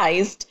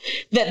surprised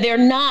that they're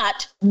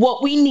not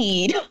what we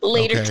need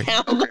later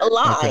down the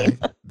line.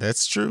 Okay.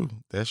 That's true.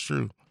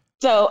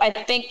 So I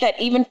think that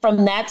even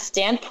from that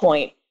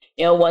standpoint,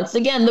 once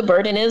again, the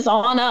burden is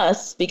on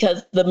us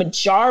because the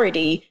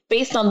majority,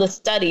 based on the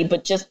study,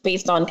 but just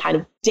based on kind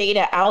of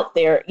data out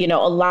there, a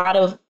lot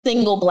of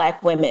single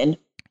Black women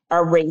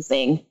are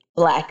raising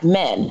Black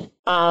men.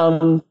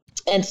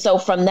 And so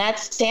from that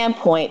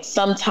standpoint,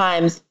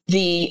 sometimes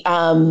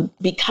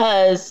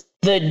because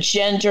the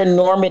gender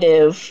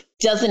normative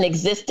doesn't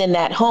exist in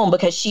that home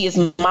because she is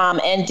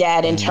mom and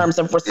dad in terms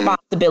of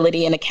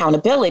responsibility and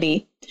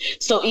accountability.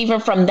 So even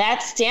from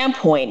that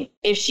standpoint,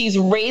 if she's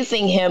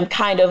raising him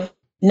kind of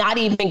not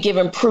even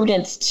giving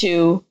prudence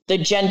to the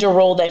gender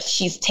role that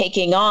she's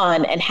taking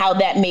on and how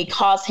that may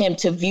cause him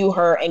to view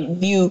her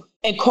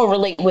and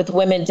correlate with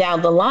women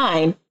down the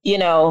line,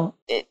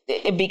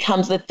 it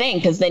becomes a thing,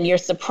 because then you're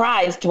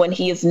surprised when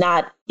he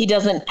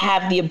doesn't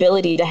have the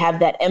ability to have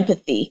that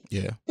empathy.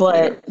 Yeah.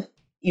 But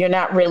you're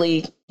not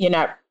really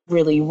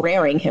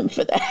rearing him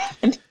for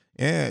that.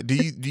 Yeah. Do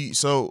you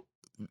so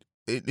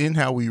in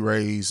how we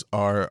raise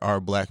our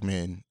Black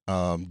men,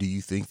 do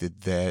you think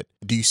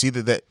do you see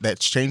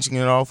that's changing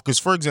it all? Because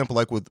for example,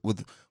 like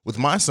with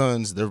my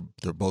sons,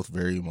 they're both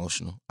very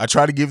emotional. I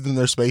try to give them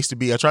their space to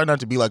be. I try not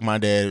to be like my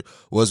dad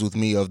was with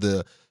me, of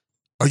the,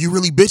 are you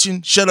really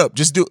bitching? Shut up.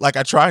 Just do it. Like,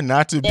 I try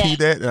not to be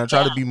that, and I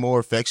try to be more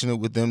affectionate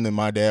with them than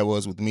my dad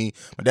was with me.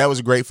 My dad was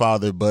a great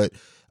father, but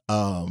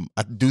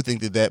I do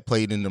think that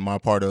played into my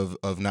part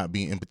of not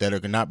being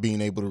empathetic and not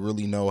being able to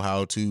really know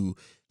how to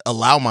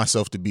allow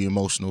myself to be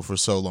emotional for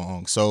so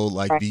long. So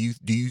like, do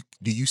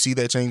you see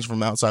that change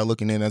from outside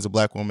looking in as a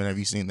Black woman? Have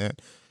you seen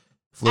that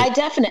flip? I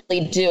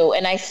definitely do.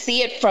 And I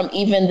see it from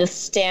even the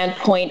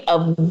standpoint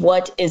of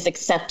what is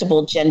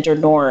acceptable gender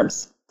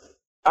norms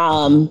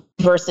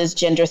versus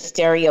gender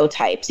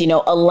stereotypes,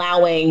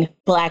 allowing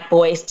Black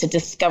boys to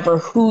discover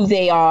who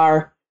they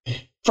are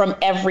from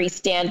every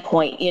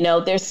standpoint.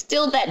 There's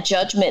still that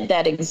judgment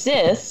that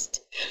exists.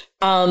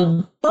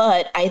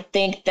 But I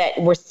think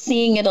that we're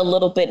seeing it a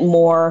little bit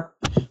more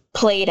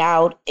played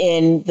out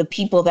in the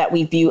people that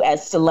we view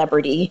as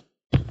celebrity,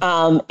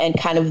 and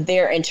kind of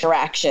their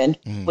interaction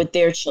with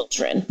their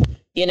children,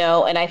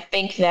 and I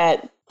think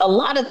that a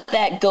lot of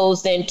that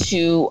goes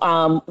into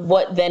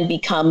what then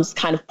becomes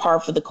kind of par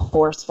for the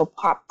course for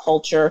pop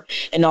culture,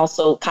 and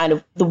also kind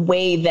of the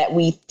way that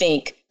we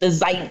think, the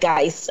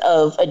zeitgeist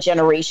of a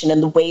generation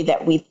and the way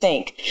that we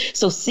think.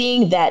 So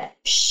seeing that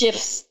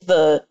shifts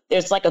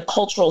there's like a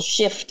cultural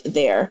shift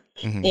there,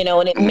 and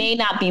it may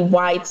not be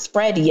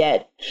widespread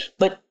yet,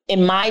 but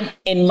in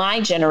my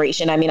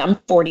generation, I mean, I'm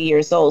 40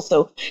 years old.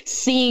 So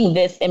seeing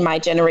this in my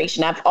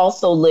generation, I've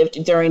also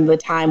lived during the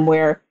time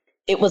where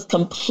it was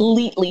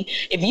completely,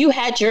 if you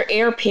had your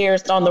ear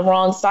pierced on the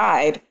wrong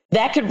side,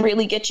 that could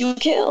really get you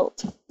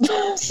killed.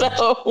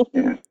 So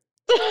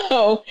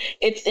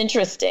it's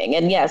interesting.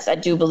 And yes, I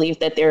do believe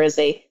that there is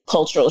a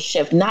cultural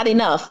shift. Not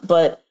enough,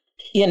 but,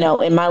 in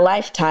my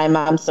lifetime,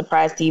 I'm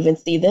surprised to even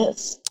see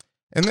this.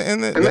 And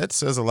that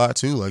says a lot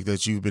too, like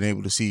that you've been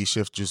able to see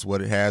shift just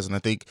what it has. And I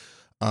think,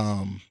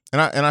 and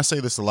I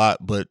say this a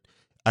lot, but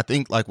I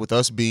think like with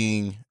us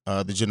being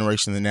the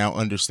generation that now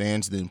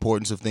understands the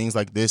importance of things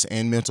like this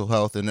and mental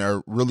health, and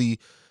are really,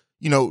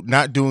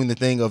 not doing the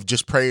thing of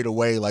just pray it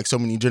away like so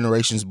many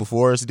generations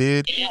before us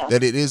did,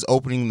 that it is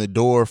opening the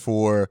door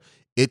for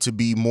it to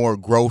be more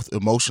growth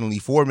emotionally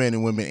for men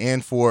and women,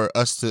 and for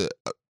us to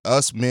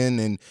us men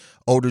and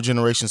older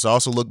generations to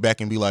also look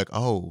back and be like,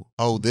 oh,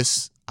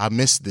 I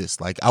missed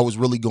this. Like, I was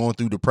really going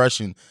through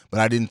depression, but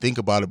I didn't think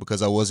about it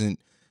because I wasn't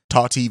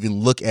taught to even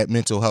look at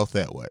mental health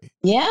that way.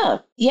 Yeah.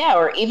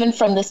 Or even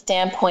from the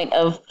standpoint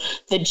of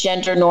the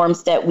gender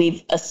norms that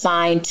we've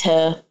assigned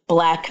to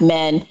Black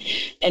men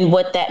and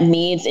what that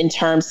means in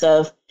terms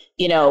of,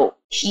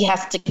 he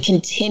has to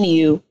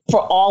continue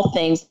for all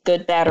things,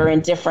 good, bad, or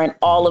indifferent,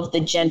 all of the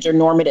gender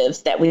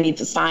normatives that we've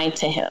assigned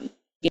to him,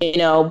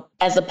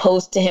 as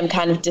opposed to him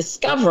kind of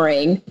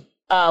discovering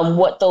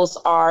what those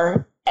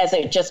are as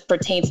it just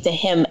pertains to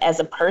him as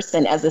a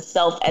person, as a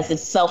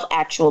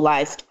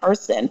self-actualized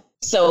person.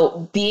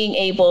 So being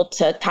able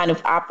to kind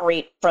of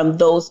operate from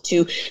those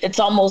two, it's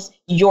almost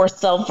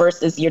yourself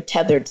versus your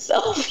tethered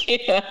self.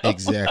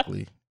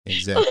 Exactly.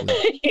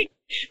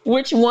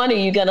 Which one are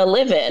you going to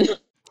live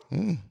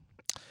in?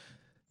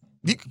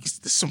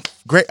 Some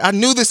great. I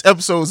knew this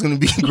episode was going to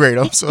be great.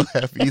 I'm so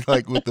happy,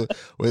 like, with the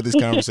way this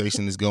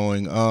conversation is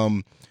going.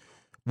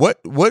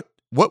 What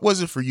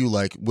was it for you,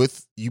 like,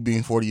 with you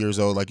being 40 years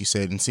old, like you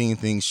said, and seeing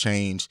things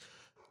change?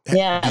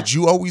 Yeah. Did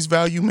you always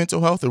value mental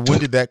health, or when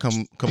did that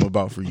come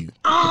about for you?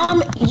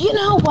 You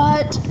know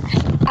what?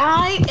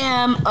 I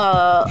am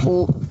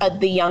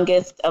the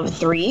youngest of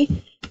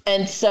three.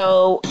 And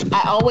so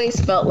I always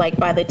felt like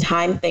by the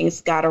time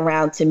things got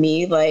around to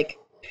me, like,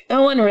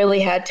 no one really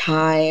had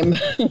time.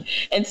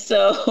 And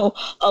so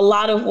a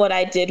lot of what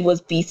I did was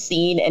be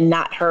seen and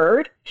not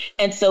heard.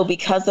 And so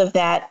because of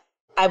that,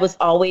 I was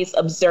always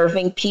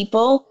observing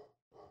people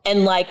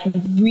and like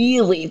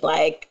really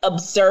like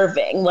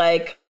observing.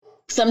 Like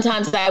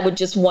sometimes I would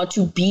just want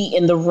to be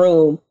in the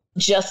room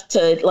just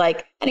to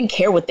like, I didn't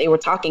care what they were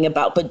talking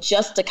about, but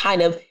just to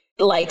kind of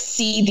like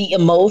see the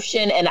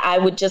emotion, and I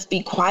would just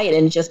be quiet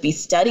and just be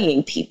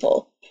studying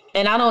people.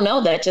 And I don't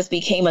know, that just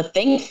became a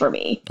thing for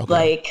me,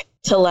 like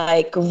to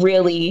like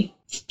really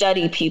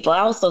study people. I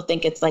also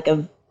think it's like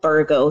a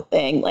Virgo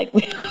thing. Like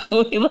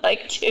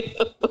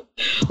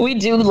we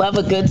do love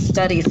a good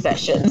study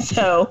session.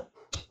 So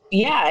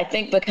yeah, I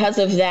think because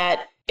of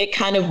that, it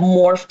kind of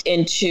morphed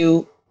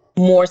into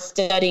more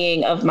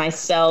studying of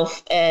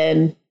myself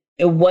and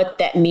what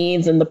that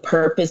means and the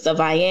purpose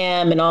of I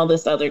am and all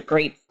this other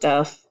great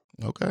stuff.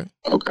 Okay.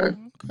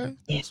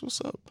 That's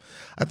what's up.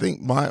 I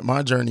think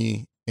my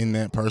journey in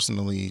that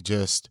personally,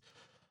 just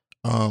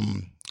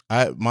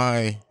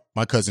my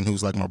cousin,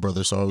 who's like my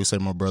brother, so I always say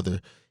my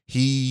brother,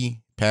 he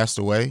passed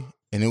away,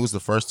 and it was the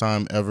first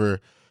time ever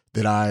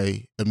that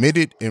I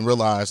admitted and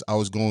realized I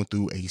was going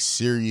through a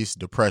serious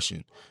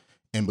depression.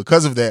 And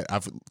because of that,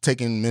 I've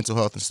taken mental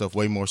health and stuff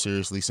way more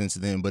seriously since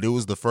then. But it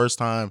was the first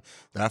time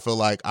that I feel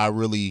like I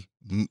really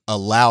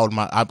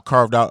I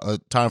carved out a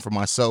time for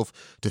myself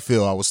to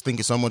feel. I was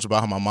thinking so much about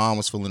how my mom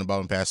was feeling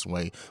about him passing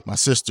away, my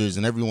sisters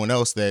and everyone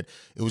else, that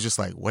it was just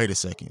like, wait a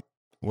second,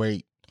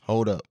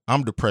 hold up.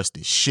 I'm depressed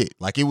as shit.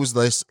 Like it was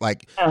this,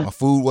 like my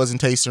food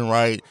wasn't tasting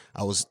right.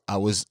 I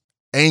was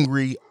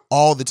angry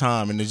all the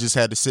time, and I just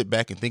had to sit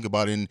back and think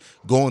about it. And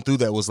going through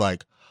that was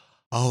like,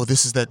 oh,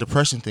 this is that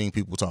depression thing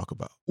people talk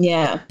about.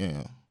 Yeah.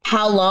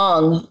 How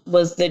long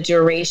was the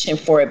duration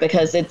for it?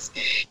 Because it's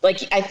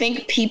like, I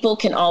think people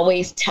can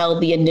always tell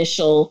the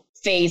initial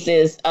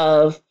phases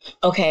of,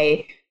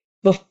 okay,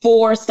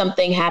 before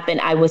something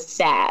happened, I was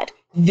sad.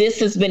 This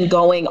has been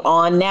going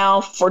on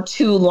now for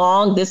too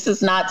long. This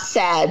is not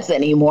sads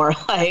anymore.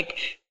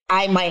 Like,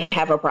 I might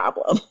have a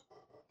problem.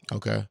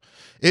 Okay.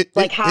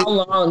 How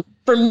long?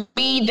 For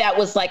me, that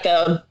was like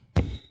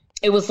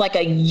it was like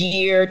a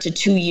year to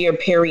 2 year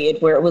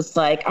period where it was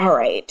like, all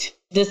right,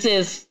 this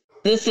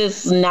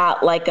is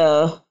not like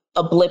a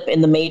blip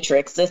in the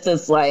matrix. This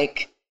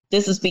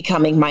is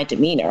becoming my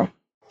demeanor.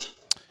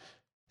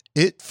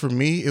 For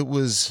me, it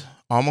was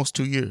almost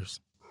 2 years.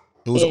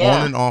 It was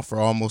on and off for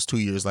almost 2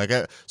 years.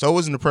 So I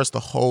wasn't depressed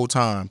the whole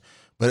time,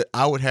 but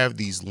I would have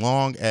these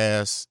long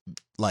ass,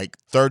 like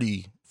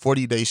 30,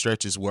 40-day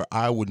stretches where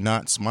I would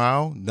not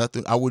smile,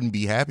 nothing. I wouldn't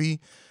be happy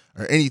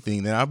or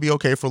anything. Then I'd be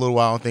okay for a little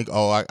while and think,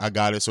 oh, I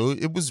got it. So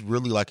it was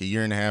really like a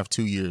year and a half,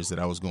 2 years that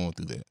I was going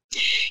through that.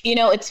 You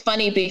know, it's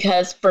funny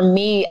because for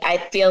me, I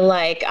feel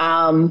like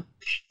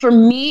for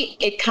me,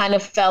 it kind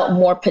of felt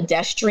more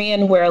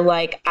pedestrian, where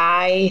like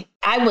I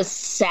was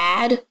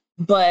sad,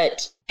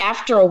 but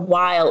after a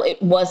while,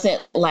 it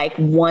wasn't like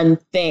one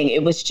thing.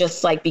 It was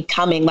just like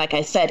becoming, like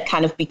I said,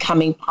 kind of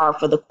becoming par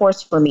for the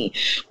course for me.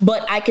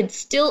 But I could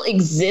still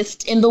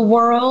exist in the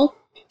world,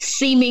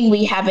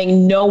 seemingly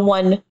having no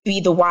one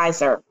be the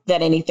wiser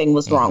that anything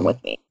was wrong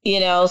with me. You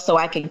know, so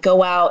I could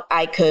go out,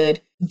 I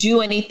could do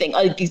anything,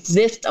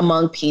 exist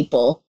among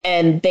people,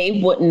 and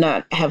they would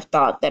not have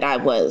thought that I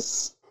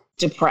was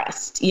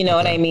depressed. You know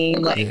what I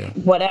mean? Like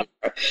whatever.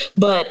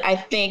 But I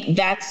think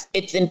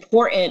it's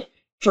important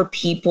for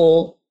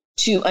people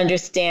to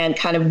understand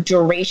kind of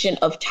duration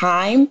of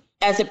time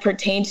as it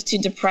pertains to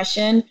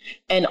depression,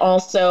 and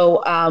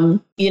also,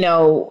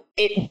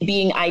 it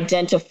being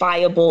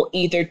identifiable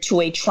either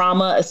to a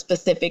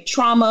specific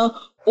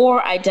trauma,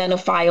 or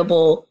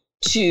identifiable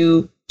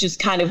to just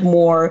kind of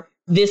more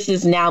this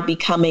is now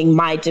becoming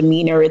my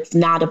demeanor. It's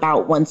not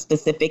about one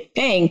specific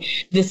thing.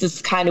 This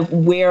is kind of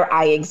where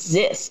I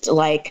exist.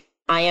 Like,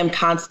 I am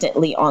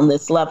constantly on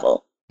this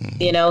level,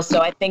 you know? So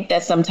I think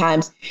that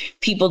sometimes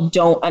people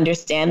don't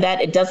understand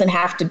that. It doesn't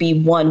have to be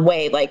one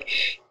way. Like,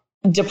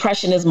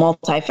 depression is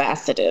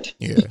multifaceted.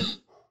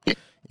 Yeah.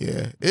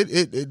 Yeah.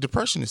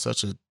 Depression is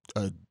such a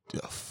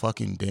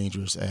fucking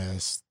dangerous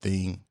ass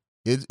thing.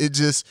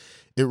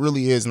 It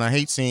really is. And I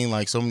hate seeing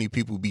like so many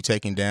people be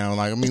taken down.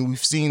 Like, I mean,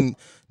 we've seen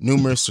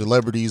numerous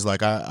celebrities.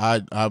 Like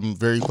I'm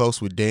very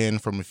close with Dan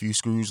from A Few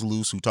Screws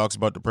Loose, who talks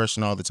about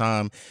depression all the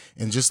time.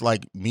 And just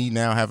like me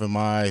now having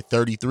my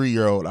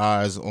 33-year-old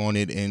eyes on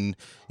it and,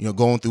 you know,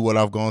 going through what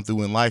I've gone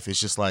through in life,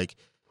 it's just like,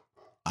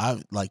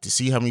 I like to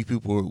see how many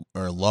people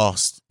are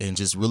lost and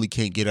just really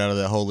can't get out of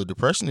that hole of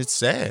depression. It's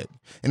sad.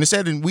 And it's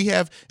sad. And we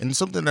have, and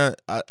something that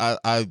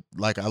I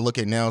look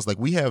at now is like,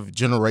 we have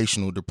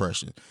generational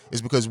depression.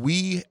 It's because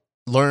we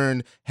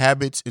learn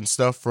habits and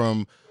stuff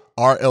from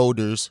our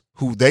elders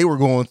who they were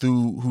going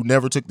through, who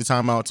never took the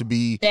time out to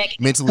be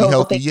mentally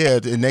healthy.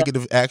 Yeah. And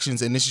negative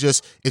actions. And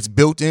it's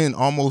built in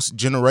almost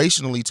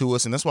generationally to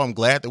us. And that's why I'm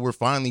glad that we're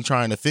finally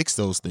trying to fix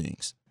those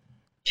things.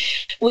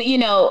 Well, you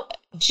know,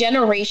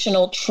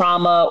 generational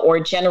trauma or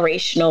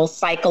generational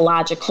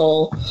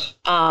psychological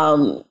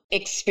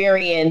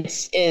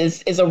experience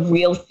is a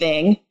real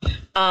thing.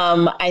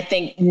 I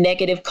think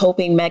negative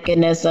coping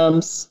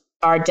mechanisms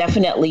are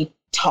definitely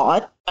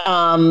taught.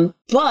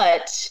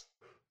 But,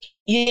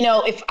 you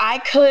know, if I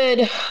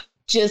could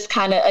just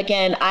kind of,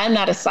 again, I'm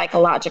not a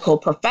psychological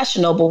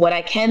professional, but what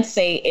I can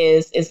say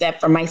is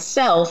that for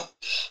myself,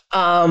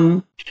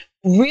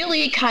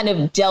 really kind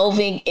of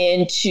delving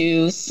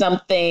into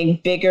something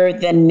bigger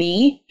than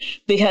me,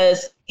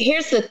 because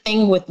here's the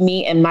thing with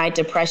me and my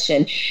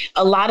depression.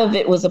 A lot of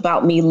it was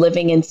about me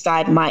living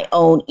inside my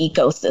own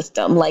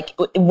ecosystem, like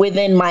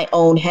within my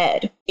own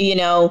head, you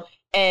know,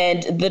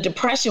 and the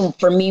depression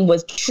for me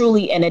was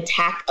truly an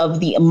attack of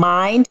the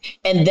mind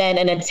and then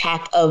an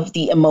attack of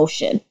the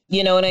emotion.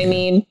 You know what I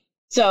mean?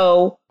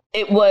 So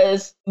it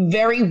was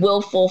very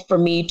willful for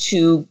me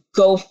to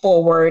go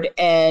forward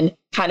and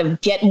kind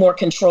of get more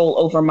control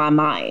over my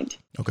mind.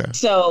 Okay.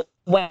 So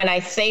when I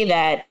say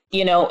that,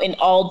 you know, in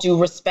all due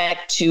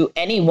respect to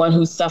anyone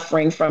who's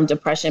suffering from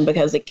depression,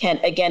 because it can,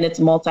 again, it's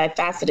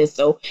multifaceted.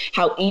 So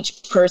how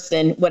each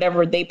person,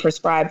 whatever they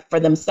prescribe for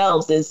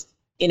themselves is,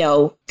 you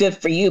know, good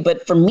for you.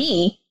 But for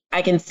me,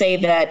 I can say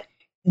that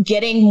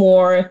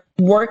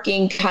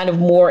working kind of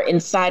more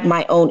inside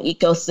my own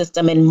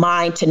ecosystem and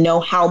mind to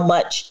know how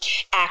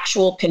much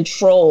actual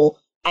control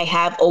I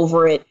have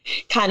over it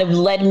kind of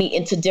led me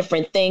into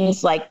different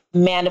things like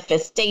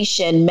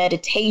manifestation,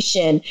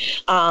 meditation,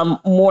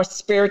 more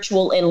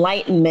spiritual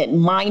enlightenment,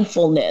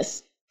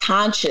 mindfulness,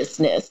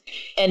 consciousness,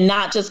 and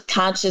not just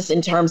conscious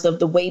in terms of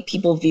the way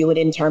people view it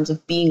in terms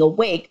of being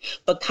awake,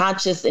 but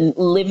conscious and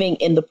living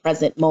in the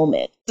present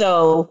moment.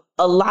 So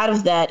a lot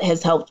of that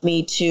has helped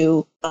me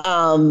to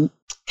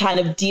kind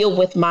of deal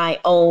with my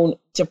own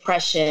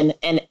depression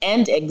and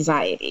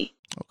anxiety.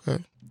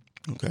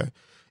 Okay.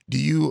 Do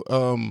you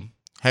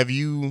have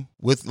you,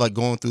 with like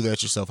going through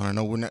that yourself, and I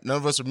know none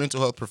of us are mental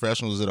health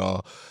professionals at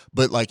all,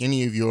 but like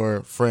any of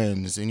your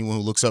friends, anyone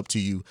who looks up to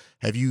you,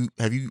 have you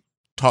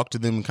talked to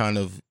them and kind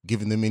of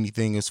given them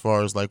anything as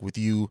far as like with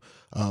you,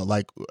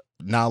 like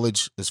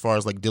knowledge as far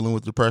as like dealing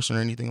with depression or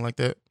anything like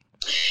that?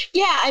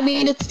 Yeah, I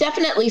mean, it's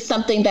definitely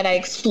something that I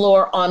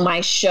explore on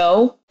my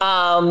show,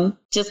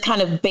 just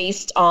kind of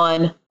based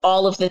on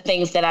all of the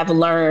things that I've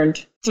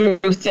learned through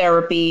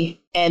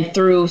therapy and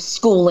through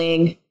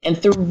schooling and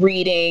through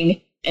reading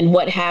and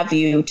what have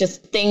you,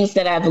 just things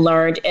that I've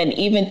learned, and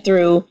even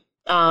through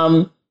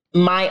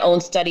my own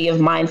study of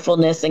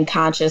mindfulness and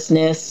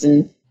consciousness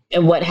and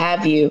what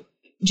have you,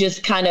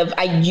 just kind of,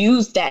 I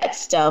use that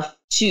stuff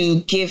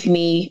to give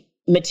me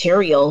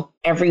material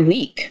every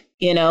week,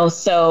 you know?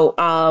 So,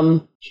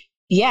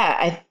 yeah,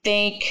 I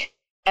think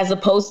as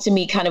opposed to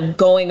me kind of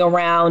going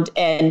around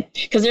and,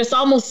 because there's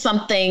almost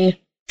something,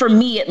 for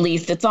me at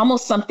least, it's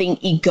almost something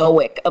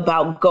egoic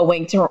about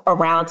going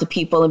around to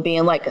people and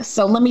being like,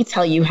 so let me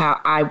tell you how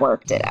I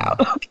worked it out,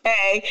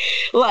 okay?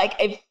 Like,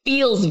 it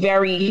feels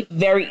very,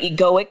 very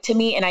egoic to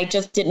me, and I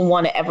just didn't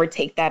want to ever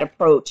take that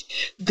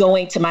approach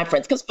going to my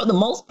friends, because for the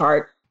most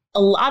part,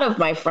 a lot of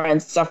my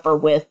friends suffer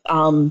with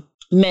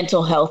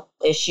mental health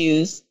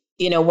issues,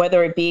 you know,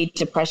 whether it be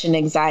depression,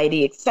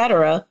 anxiety,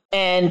 etc.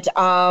 And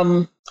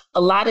a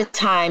lot of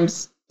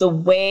times the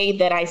way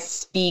that I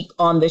speak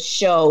on the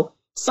show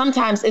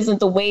sometimes isn't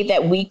the way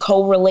that we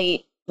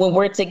correlate when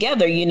we're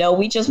together. You know,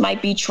 we just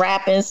might be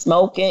trapping,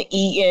 smoking,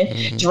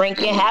 eating,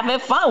 drinking, having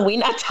fun. We're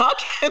not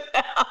talking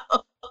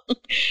about,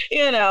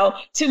 you know,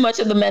 too much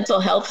of the mental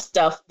health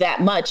stuff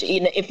that much.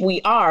 Even if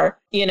we are,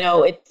 you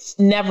know, it's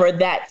never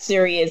that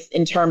serious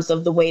in terms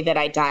of the way that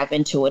I dive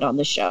into it on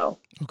the show.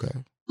 Okay.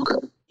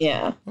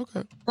 Yeah.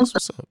 Okay. That's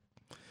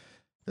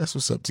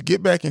what's up. To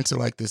get back into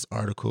like this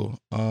article,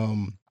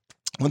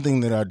 one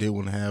thing that I did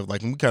want to have,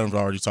 like, and we kind of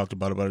already talked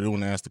about it, but I did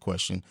want to ask the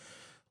question: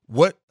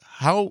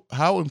 how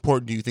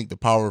important do you think the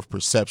power of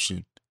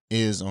perception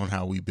is on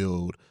how we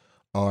build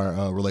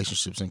our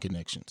relationships and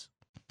connections?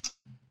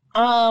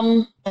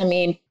 I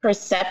mean,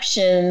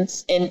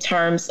 perceptions in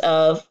terms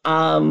of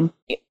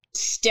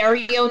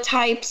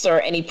stereotypes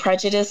or any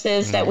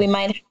prejudices that we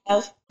might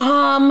have.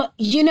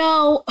 You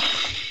know,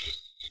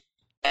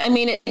 I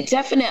mean, it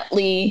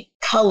definitely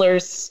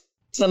colors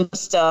some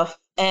stuff.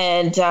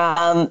 And,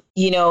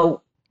 you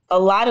know, a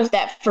lot of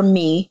that for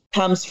me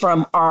comes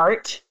from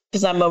art,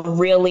 because I'm an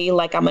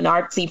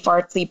artsy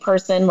fartsy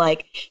person,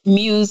 like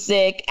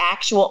music,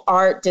 actual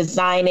art,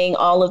 designing,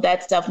 all of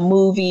that stuff,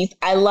 movies.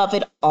 I love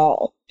it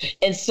all.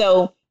 And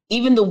so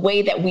even the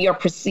way that we are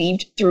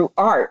perceived through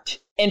art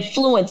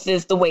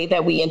influences the way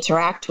that we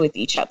interact with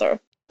each other,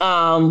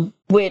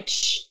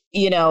 which,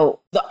 you know,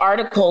 the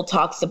article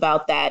talks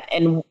about that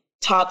and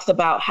talks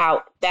about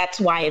how that's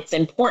why it's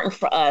important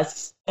for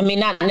us. I mean,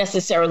 not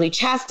necessarily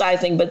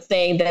chastising, but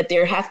saying that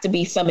there has to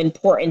be some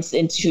importance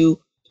into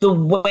the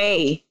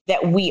way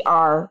that we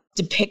are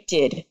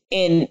depicted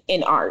in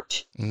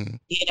art,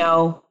 you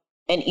know,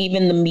 and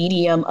even the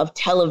medium of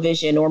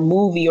television or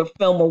movie or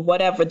film or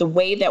whatever, the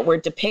way that we're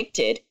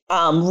depicted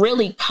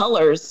really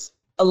colors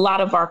a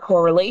lot of our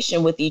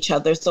correlation with each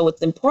other. So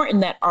it's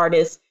important that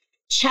artists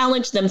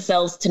challenge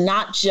themselves to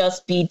not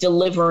just be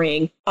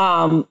delivering,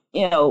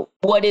 you know,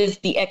 what is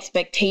the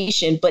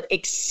expectation, but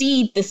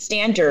exceed the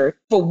standard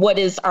for what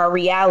is our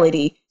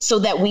reality so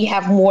that we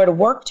have more to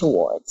work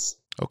towards.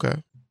 Okay.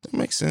 That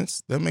makes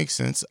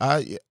sense.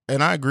 I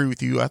agree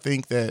with you. I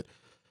think that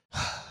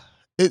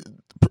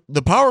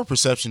the power of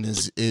perception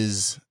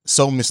is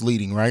so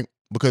misleading, right?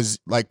 Because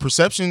like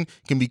perception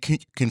can be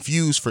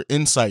confused for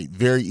insight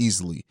very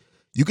easily.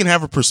 You can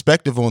have a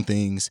perspective on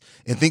things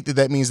and think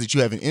that means that you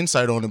have an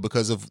insight on it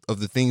because of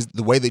the things,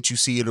 the way that you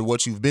see it or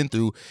what you've been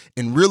through.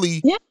 And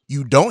really,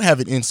 you don't have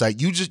an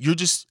insight.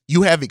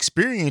 You have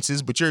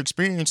experiences, but your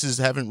experiences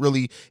haven't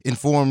really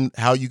informed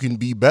how you can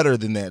be better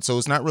than that. So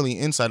it's not really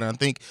insight. And I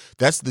think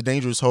that's the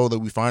dangerous hole that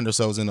we find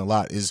ourselves in a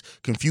lot, is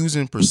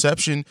confusing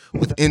perception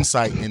with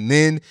insight. And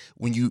then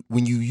when you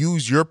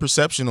use your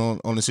perception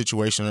on a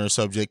situation or a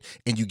subject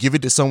and you give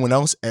it to someone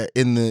else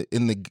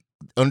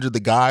under the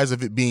guise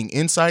of it being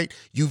insight,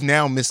 you've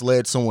now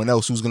misled someone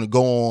else who's going to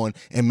go on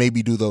and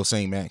maybe do those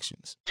same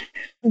actions.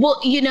 Well,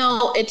 you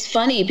know, it's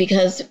funny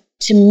because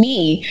to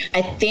me,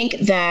 I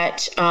think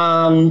that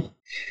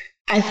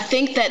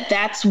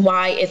that's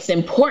why it's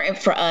important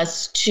for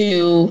us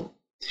to,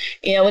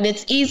 you know, and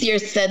it's easier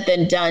said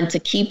than done to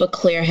keep a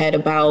clear head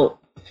about,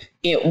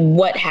 you know,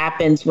 what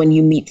happens when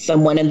you meet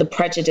someone and the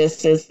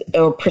prejudices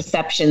or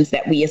perceptions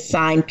that we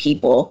assign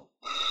people.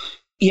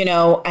 You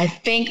know, I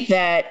think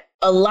that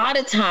a lot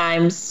of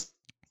times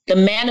the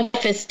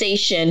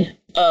manifestation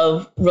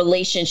of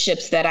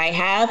relationships that I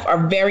have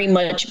are very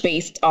much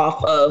based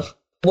off of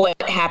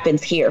what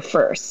happens here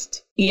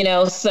first. You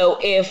know, so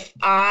if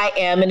I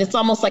am, and it's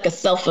almost like a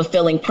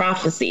self-fulfilling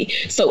prophecy.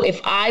 So if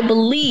I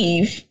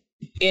believe,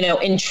 you know,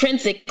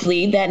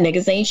 intrinsically that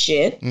niggas ain't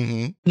shit,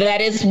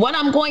 that is what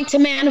I'm going to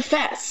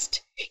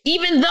manifest.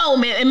 Even though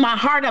in my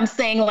heart I'm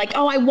saying like,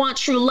 oh, I want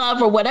true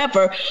love or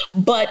whatever.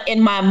 But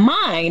in my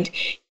mind,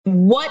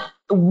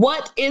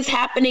 what is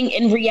happening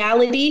in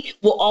reality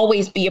will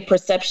always be a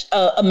perception,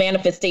 a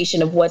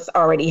manifestation of what's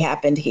already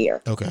happened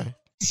here. Okay.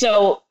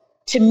 So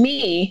to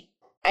me,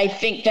 I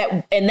think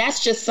that, and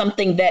that's just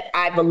something that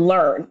I've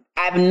learned.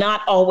 I've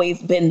not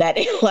always been that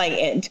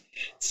enlightened.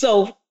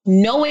 So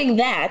knowing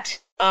that,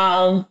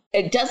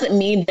 it doesn't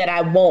mean that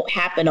I won't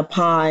happen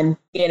upon,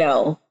 you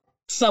know,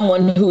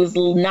 someone who's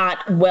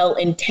not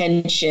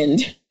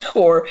well-intentioned,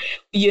 or,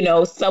 you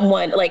know,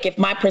 someone like, if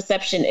my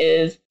perception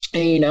is,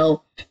 you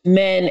know,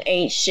 men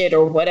ain't shit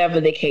or whatever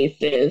the case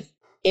is,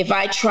 if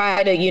I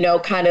try to, you know,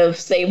 kind of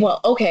say, well,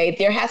 okay,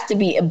 there has to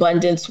be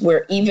abundance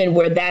where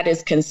that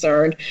is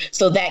concerned.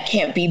 So that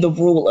can't be the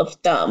rule of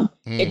thumb.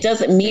 It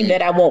doesn't mean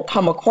that I won't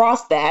come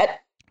across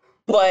that.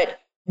 But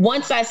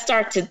once I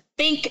start to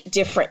think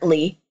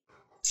differently,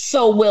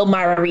 so will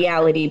my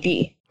reality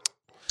be.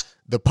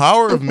 The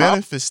power of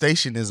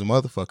manifestation is a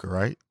motherfucker,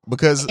 right?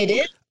 Because it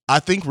is. I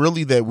think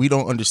really that we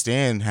don't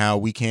understand how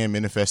we can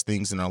manifest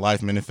things in our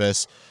life,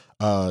 manifest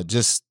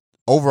just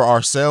over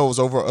ourselves,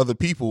 over other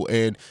people.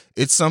 And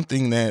it's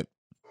something that,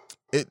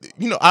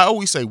 you know, I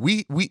always say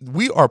we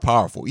are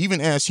powerful.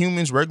 Even as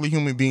humans, regular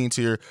human beings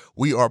here,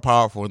 we are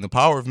powerful. And the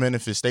power of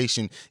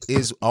manifestation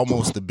is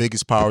almost the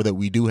biggest power that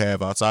we do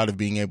have outside of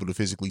being able to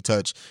physically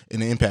touch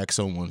and impact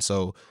someone.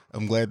 So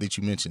I'm glad that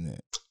you mentioned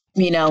that.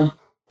 You know,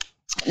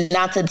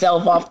 not to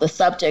delve off the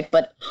subject,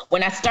 but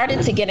when I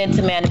started to get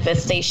into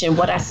manifestation,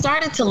 what I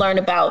started to learn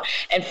about,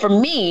 and for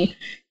me,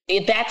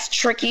 that's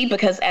tricky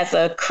because as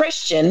a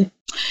Christian,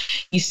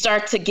 you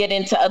start to get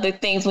into other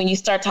things when you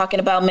start talking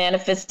about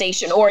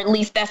manifestation, or at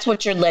least that's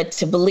what you're led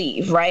to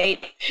believe,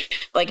 right?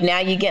 Like now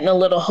you're getting a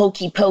little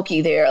hokey pokey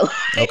there. Like,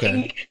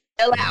 okay.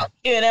 Chill out,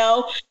 you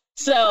know?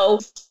 So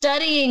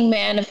studying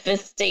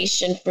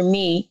manifestation for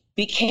me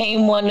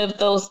became one of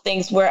those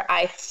things where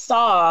I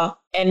saw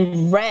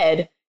and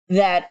read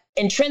that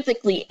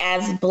intrinsically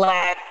as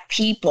Black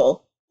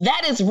people,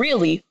 that is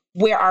really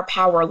where our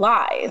power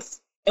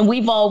lies. And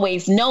we've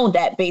always known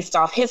that based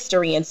off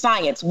history and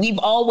science. We've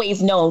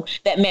always known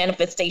that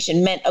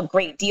manifestation meant a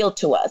great deal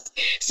to us.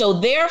 So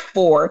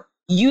therefore,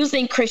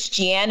 using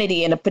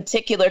Christianity in a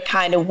particular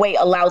kind of way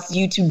allows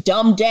you to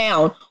dumb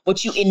down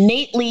what you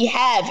innately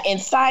have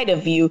inside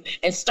of you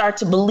and start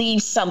to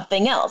believe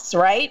something else,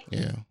 right?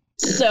 Yeah.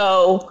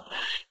 So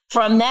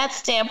from that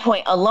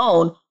standpoint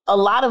alone, a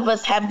lot of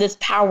us have this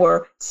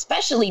power,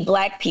 especially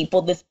Black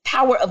people, this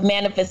power of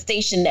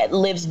manifestation that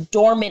lives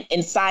dormant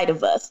inside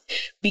of us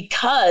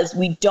because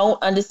we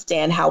don't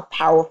understand how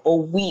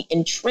powerful we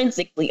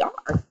intrinsically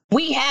are.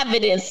 We have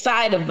it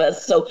inside of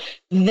us. So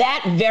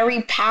that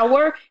very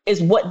power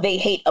is what they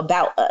hate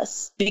about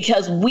us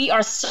because we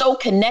are so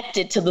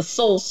connected to the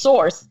soul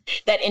source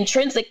that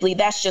intrinsically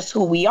that's just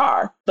who we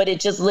are. But it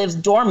just lives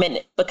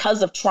dormant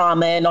because of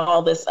trauma and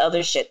all this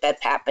other shit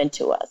that's happened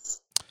to us.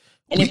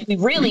 And if we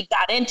really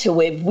got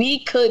into it,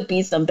 we could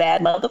be some bad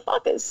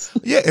motherfuckers.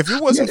 Yeah, if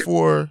it wasn't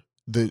for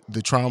the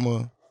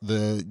trauma,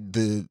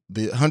 the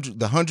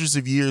hundreds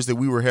of years that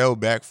we were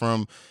held back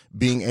from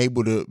being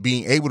able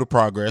to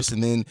progress,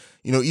 and then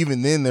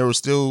even then there's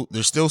still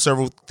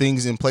several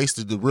things in place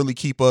to really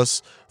keep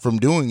us from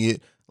doing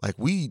it. Like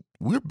we're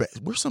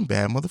some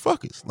bad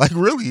motherfuckers. Like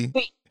really,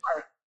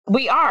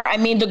 we are. I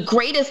mean, the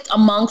greatest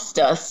amongst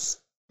us.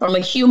 From a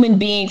human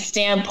being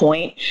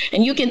standpoint,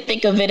 and you can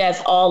think of it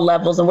as all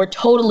levels, and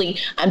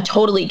I'm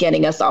totally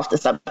getting us off the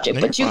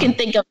subject, but you can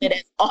think of it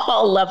as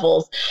all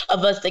levels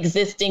of us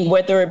existing,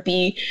 whether it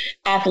be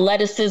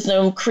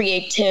athleticism,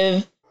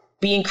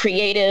 being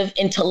creative,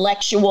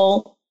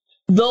 intellectual,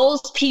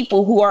 those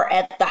people who are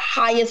at the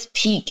highest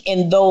peak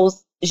in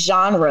those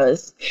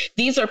genres,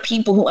 these are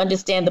people who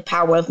understand the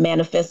power of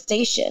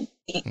manifestation.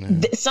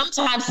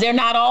 Sometimes they're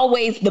not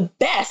always the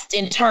best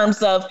in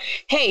terms of,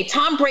 hey,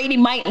 Tom Brady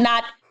might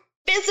not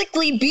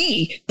physically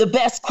be the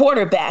best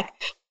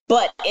quarterback,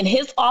 but in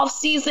his off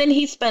season,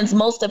 he spends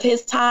most of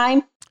his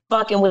time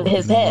fucking with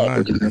his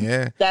head.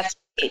 Yeah, that's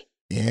it.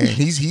 Yeah,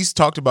 he's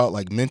talked about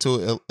like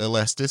mental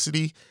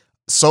elasticity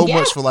so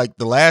much for like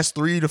the last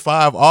 3 to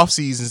 5 off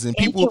seasons, and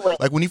people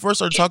like when he first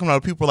started talking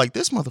about it, people were like,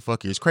 this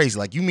motherfucker is crazy.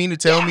 Like, you mean to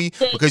tell me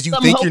because you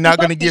think you're not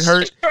going to get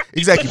hurt?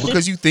 Exactly.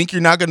 Because you think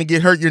you're not going to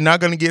get hurt, you're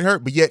not going to get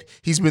hurt. But yet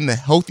he's been the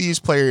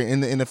healthiest player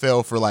in the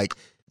NFL for like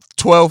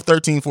 12,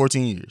 13,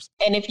 14 years.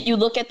 And if you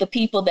look at the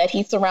people that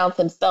he surrounds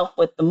himself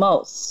with the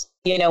most,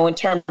 in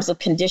terms of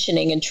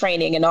conditioning and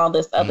training and all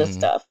this other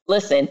stuff,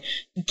 listen,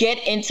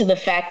 get into the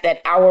fact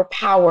that our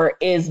power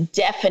is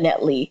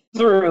definitely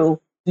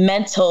through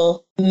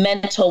mental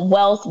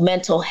wealth,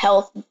 mental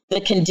health,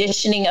 the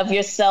conditioning of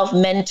yourself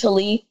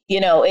mentally.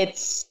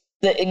 It's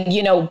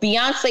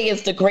Beyonce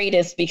is the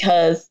greatest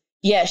because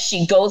yes,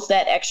 she goes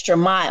that extra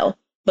mile,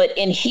 but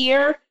in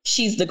here,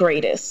 she's the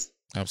greatest.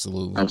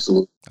 Absolutely.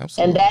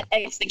 And that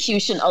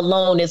execution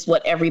alone is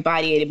what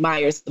everybody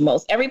admires the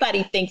most.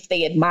 Everybody thinks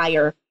they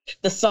admire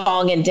the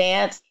song and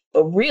dance,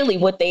 but really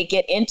what they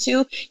get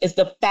into is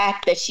the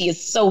fact that she is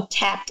so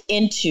tapped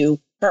into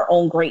her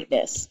own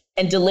greatness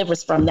and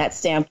delivers from that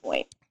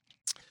standpoint.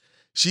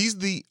 She's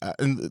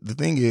and the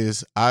thing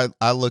is, I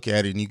look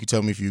at it, and you can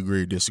tell me if you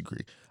agree or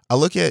disagree. I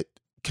look at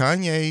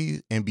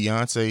Kanye and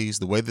Beyonce's,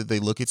 the way that they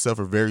look at stuff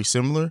are very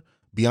similar.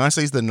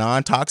 Beyonce's the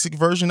non-toxic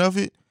version of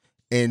it,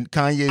 and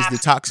Kanye's the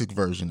toxic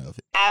version of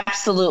it.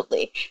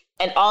 Absolutely.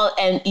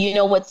 And you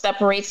know what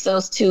separates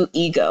those two?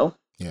 Ego.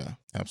 Yeah,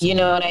 absolutely. You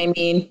know what I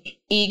mean?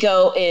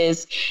 Ego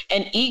is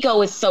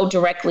so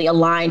directly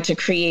aligned to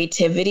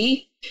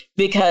creativity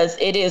because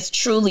it is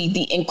truly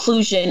the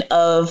inclusion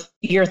of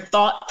your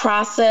thought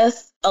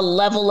process, a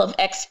level of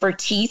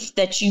expertise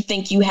that you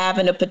think you have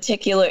in a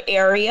particular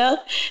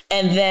area,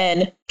 and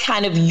then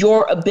kind of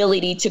your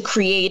ability to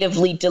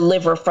creatively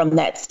deliver from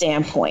that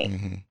standpoint.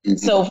 Mm-hmm.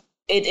 So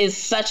it is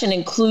such an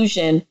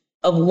inclusion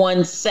of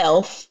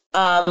oneself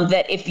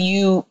that if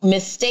you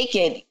mistake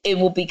it, it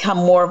will become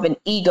more of an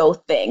ego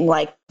thing.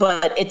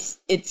 But it's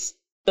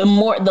the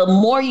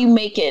more you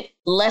make it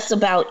less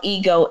about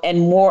ego and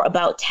more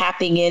about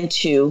tapping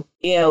into,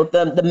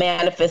 the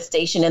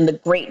manifestation and the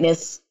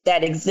greatness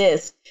that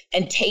exists,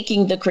 and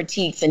taking the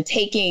critiques and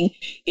taking,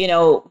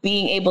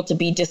 being able to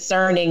be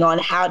discerning on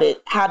how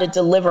to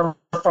deliver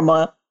from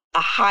a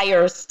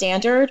higher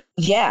standard.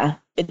 Yeah.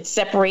 It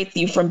separates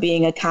you from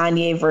being a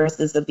Kanye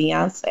versus a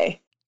Beyonce.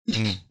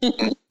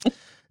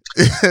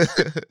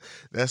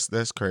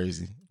 That's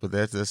crazy, but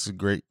that's a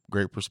great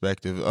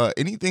perspective.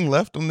 Anything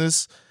left on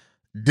this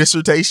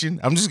dissertation?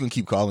 I'm just gonna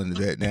keep calling it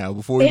that now.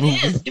 Before we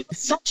move, it was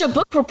such a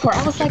book report.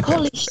 I was like,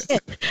 holy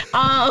shit.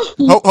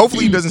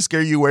 Hopefully, it doesn't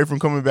scare you away from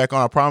coming back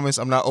on. I promise,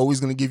 I'm not always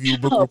gonna give you a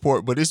book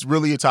report, but it's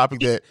really a topic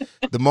that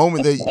the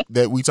moment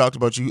that we talked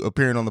about you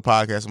appearing on the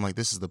podcast, I'm like,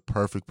 this is the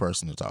perfect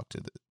person to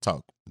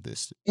talk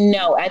this.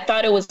 No, I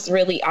thought it was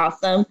really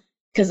awesome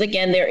because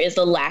again, there is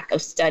a lack of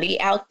study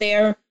out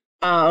there.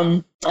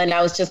 And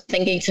I was just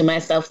thinking to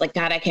myself, like,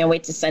 God, I can't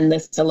wait to send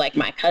this to like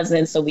my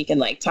cousin so we can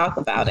like talk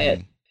about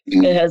it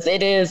because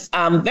it is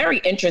very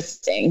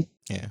interesting.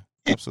 Yeah,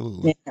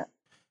 absolutely. Yeah.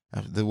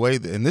 The way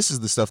and this is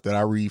the stuff that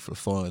I read for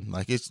fun.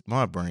 Like,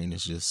 my brain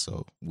is just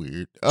so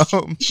weird.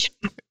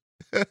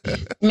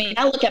 mean,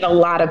 I look at a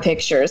lot of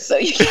pictures, so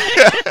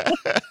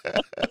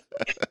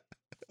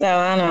so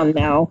I don't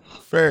know.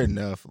 Fair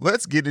enough.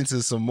 Let's get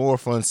into some more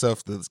fun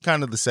stuff. That's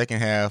kind of the second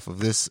half of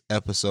this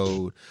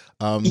episode.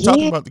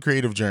 Talking about the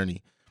creative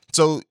journey.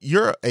 So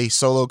you're a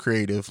solo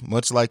creative,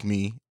 much like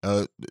me.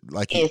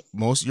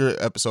 Most of your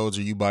episodes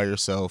are you by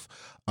yourself.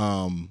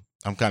 I'm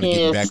kind of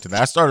getting back to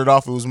that. I started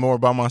off, it was more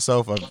by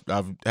myself.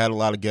 I've had a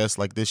lot of guests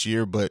like this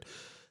year, but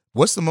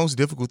what's the most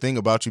difficult thing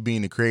about you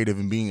being a creative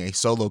and being a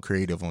solo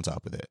creative on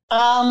top of that?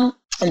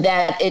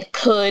 That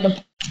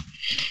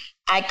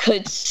I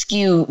could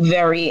skew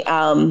very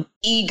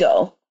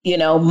ego,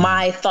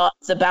 my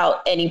thoughts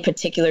about any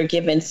particular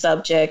given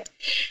subject,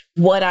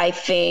 what I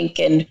think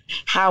and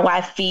how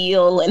I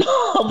feel and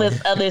all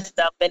this other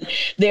stuff. And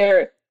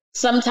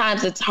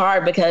sometimes it's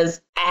hard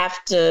because I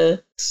have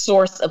to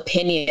source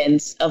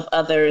opinions of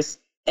others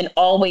and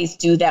always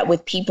do that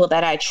with people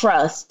that I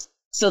trust.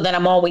 So that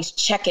I'm always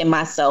checking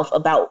myself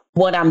about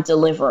what I'm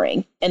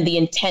delivering and the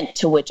intent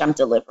to which I'm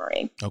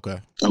delivering.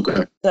 Okay.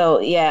 So,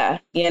 yeah,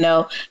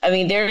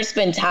 there's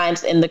been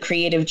times in the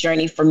creative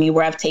journey for me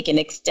where I've taken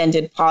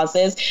extended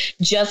pauses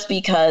just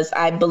because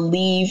I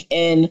believe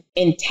in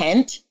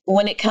intent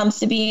when it comes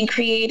to being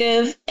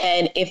creative.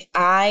 And if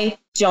I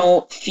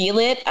don't feel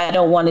it, I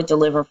don't want to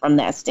deliver from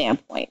that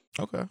standpoint.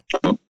 Okay.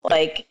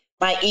 Like,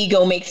 my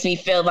ego makes me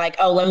feel like,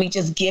 oh, let me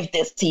just give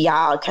this to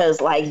y'all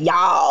because, like,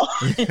 y'all,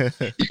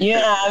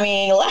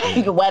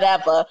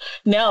 whatever.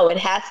 No, it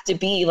has to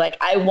be like,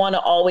 I want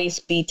to always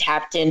be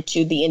tapped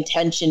into the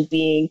intention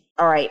being,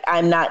 all right,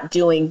 I'm not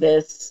doing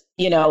this,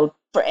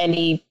 for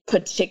any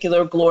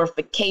particular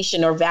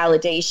glorification or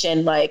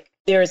validation. Like,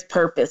 there's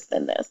purpose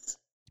in this.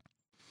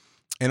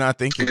 And I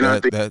think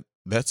that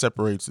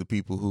separates the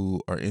people who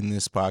are in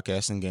this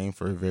podcasting game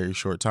for a very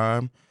short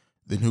time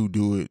than who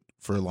do it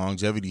for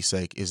longevity's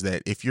sake, is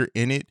that if you're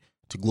in it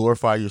to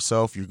glorify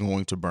yourself, you're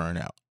going to burn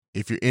out.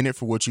 If you're in it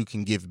for what you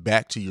can give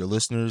back to your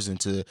listeners and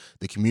to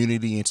the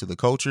community and to the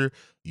culture,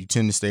 you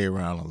tend to stay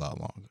around a lot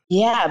longer.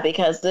 Yeah,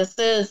 because this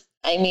is,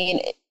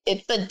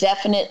 it's a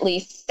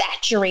definitely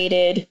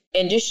saturated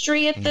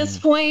industry at this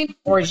point,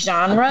 or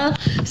genre.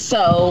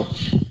 So,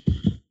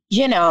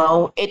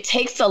 it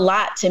takes a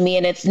lot to me,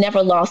 and it's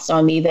never lost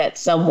on me that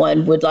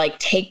someone would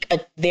take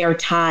their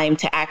time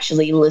to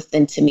actually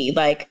listen to me.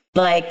 Like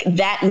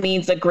that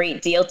means a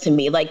great deal to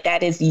me. Like,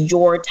 that is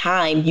your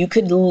time. You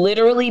could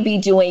literally be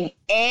doing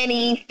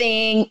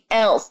anything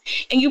else,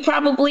 and you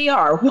probably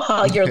are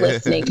while you're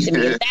listening to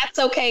me. That's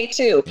okay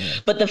too.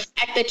 But the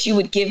fact that you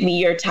would give me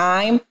your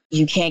time,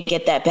 you can't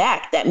get that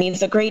back. That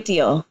means a great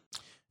deal.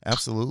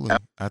 Absolutely.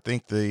 I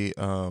think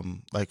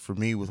for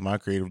me with my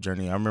creative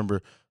journey, I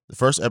remember the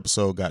first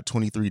episode got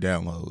 23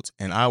 downloads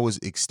and I was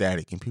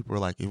ecstatic, and people were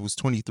like, it was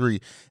 23.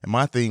 And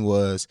my thing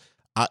was,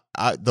 I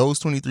those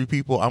 23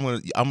 people,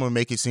 I'm gonna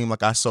make it seem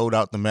like I sold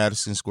out the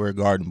Madison Square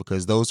Garden,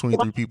 because those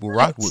 23 people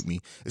rock with me,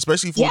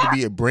 especially for it to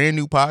be a brand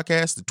new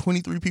podcast. The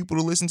 23 people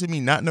to listen to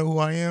me, not know who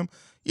I am.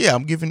 Yeah,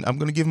 I'm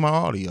gonna give my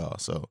all to y'all.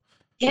 So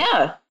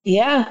yeah.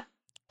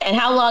 And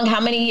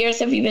how many years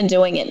have you been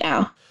doing it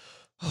now?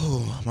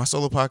 Oh, my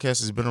solo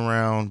podcast has been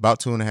around about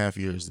 2.5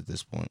 years at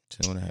this point.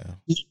 2.5.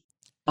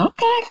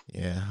 Okay.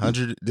 Yeah,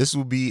 this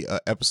will be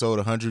episode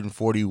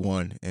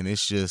 141, and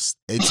it's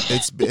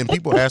and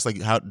people ask,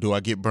 like, how do I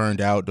get burned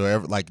out? Do I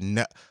ever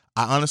I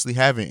honestly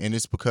haven't, and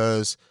it's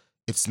because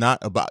it's not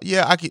about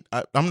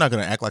I'm not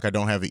gonna act like I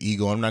don't have an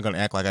ego. I'm not gonna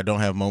act like I don't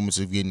have moments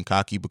of getting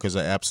cocky, because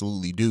I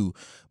absolutely do.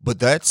 But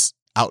that's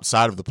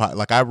outside of the pod.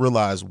 Like, I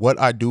realize what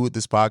I do with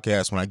this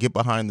podcast, when I get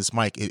behind this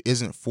mic, it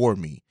isn't for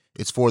me.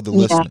 It's for the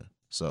listener.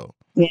 So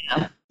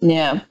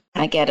yeah,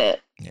 I get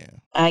it. Yeah,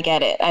 I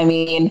get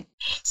it.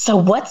 So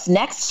what's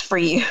next for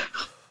you?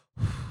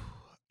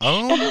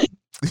 I'm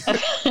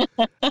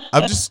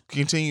just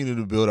continuing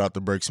to build out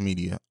the Breaks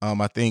Media.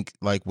 I think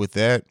with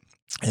that,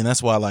 and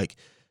that's why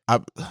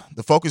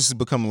the focus is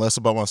becoming less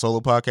about my solo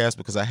podcast,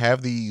 because I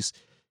have these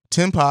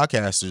 10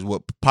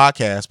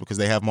 podcasters, because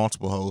they have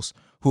multiple hosts,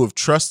 who have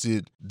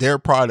trusted their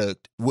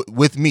product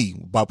with me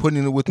by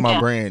putting it with my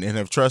brand, and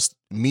have trusted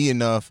me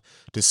enough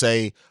to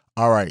say,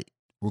 all right,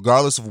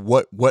 regardless of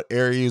what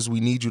areas we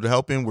need you to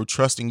help in, we're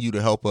trusting you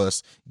to help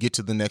us get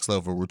to the next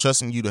level. We're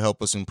trusting you to help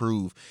us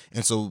improve.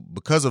 And so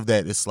because of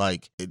that, it's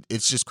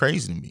it's just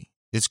crazy to me.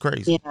 It's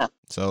crazy. Yeah.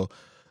 So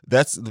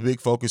that's the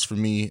big focus for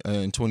me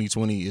in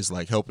 2020, is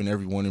helping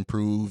everyone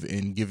improve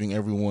and giving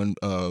everyone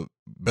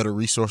better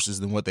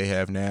resources than what they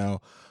have now.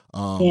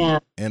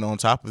 And on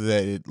top of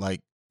that,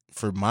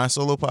 for my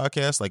solo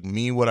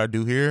podcast, what I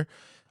do here,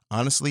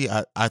 honestly,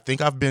 I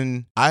think I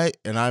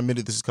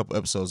admitted this a couple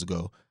episodes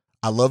ago.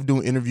 I love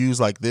doing interviews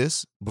like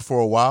this, but for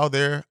a while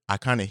there, I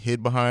kind of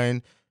hid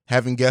behind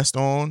having guests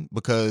on,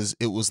 because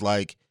it was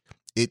I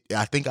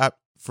think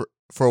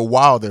for a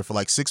while there,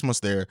 for 6 months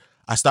there,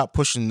 I stopped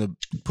pushing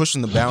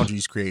the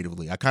boundaries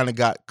creatively. I kind of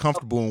got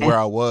comfortable in where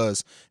I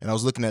was, and I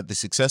was looking at the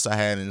success I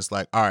had, and it's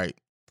all right,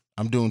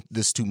 I'm doing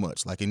this too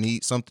much. It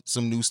needs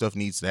some new stuff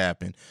needs to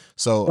happen.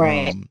 So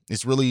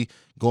it's really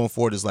going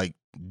forward is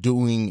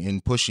doing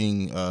and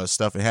pushing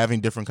stuff and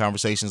having different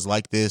conversations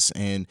like this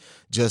and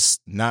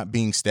just not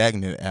being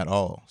stagnant at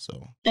all.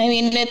 So I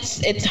mean,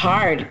 it's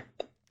hard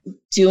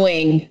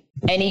doing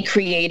any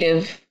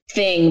creative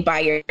thing by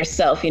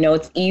yourself. You know,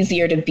 it's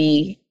easier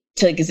to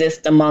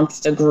exist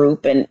amongst a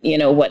group and, you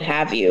know, what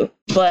have you.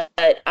 But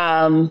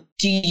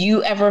do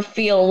you ever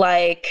feel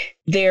like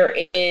there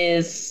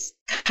is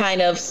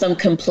kind of some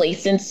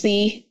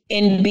complacency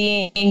in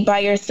being by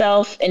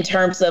yourself in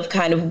terms of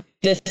kind of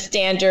the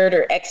standard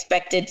or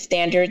expected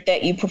standard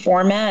that you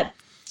perform at?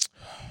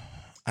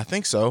 I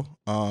think so,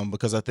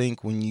 because I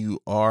think when you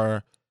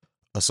are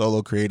a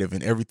solo creative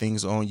and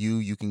everything's on you,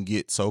 you can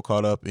get so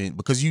caught up in,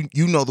 because you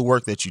know the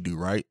work that you do,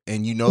 right?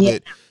 And you know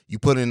that you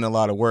put in a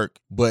lot of work,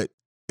 but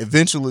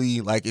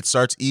eventually, like, it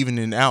starts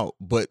evening out.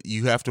 But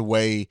you have to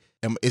weigh,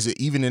 is it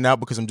evening out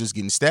because I'm just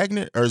getting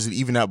stagnant, or is it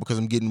even out because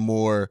I'm getting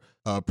more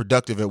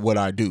productive at what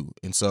I do?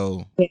 And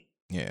so,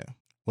 yeah.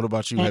 What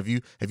about you? Have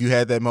you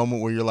had that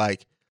moment where you're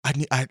like,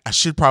 I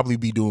should probably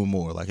be doing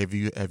more? Like, have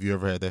you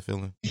ever had that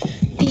feeling?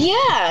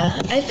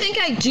 Yeah, I think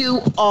I do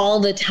all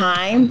the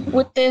time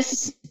with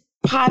this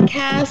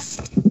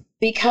podcast,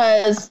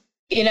 because,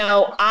 you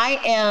know,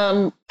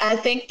 I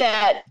think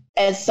that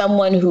as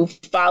someone who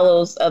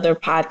follows other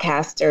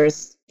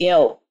podcasters, you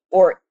know,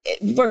 or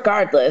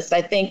regardless,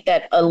 I think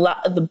that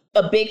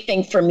a big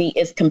thing for me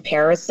is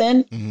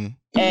comparison.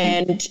 Mm-hmm.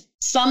 And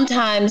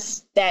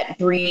sometimes that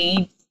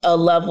breeds a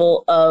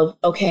level of,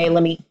 okay,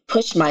 let me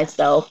push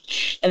myself.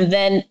 And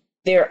then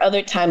there are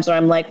other times where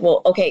I'm like,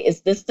 well, okay,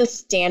 is this the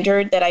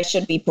standard that I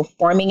should be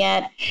performing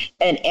at?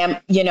 And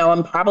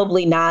I'm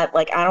probably not.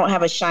 Like, I don't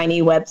have a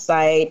shiny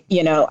website.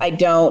 You know, I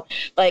don't,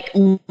 like,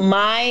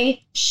 my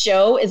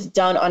show is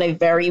done on a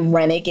very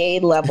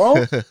renegade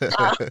level.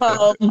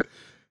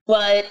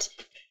 But,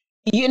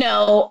 you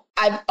know,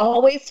 I've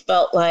always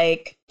felt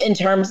like, in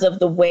terms of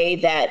the way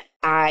that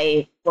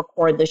I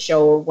record the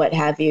show or what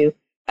have you,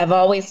 I've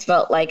always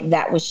felt like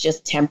that was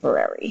just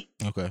temporary.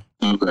 Okay.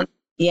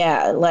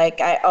 Yeah,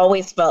 like, I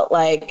always felt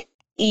like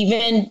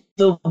even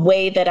the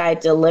way that I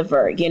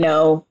deliver, you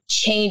know,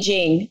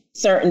 changing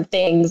certain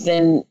things,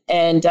 and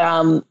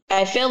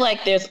I feel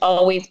like there's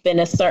always been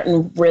a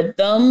certain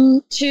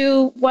rhythm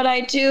to what I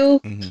do.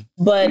 Mm-hmm.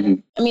 But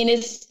I mean,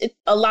 it's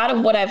a lot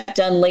of what I've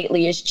done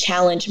lately is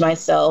challenge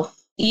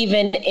myself,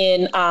 even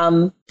in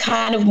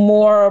kind of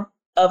more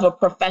of a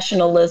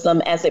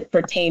professionalism as it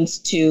pertains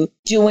to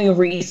doing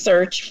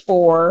research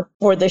for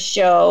the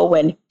show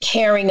and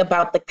caring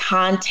about the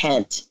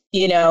content,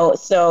 you know.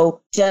 So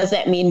does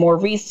that mean more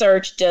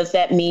research? Does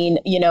that mean,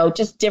 you know,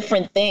 just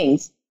different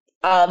things?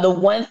 The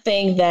one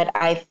thing that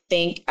I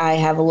think I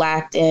have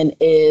lacked in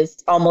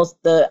is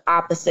almost the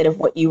opposite of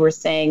what you were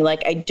saying.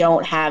 Like, I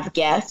don't have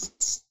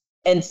guests.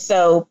 And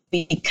so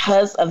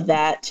because of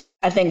that,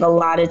 I think a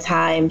lot of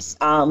times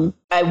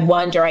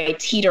I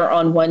teeter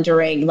on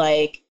wondering,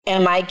 like,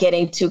 am I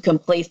getting too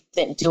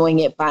complacent doing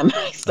it by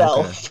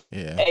myself?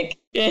 Okay. Yeah. Like,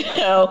 you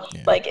know,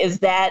 like, is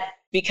that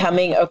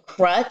becoming a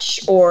crutch,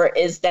 or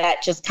is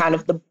that just kind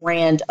of the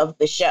brand of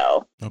the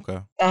show? Okay.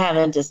 I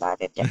haven't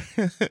decided yet.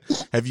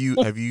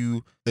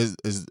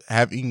 Is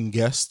having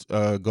guests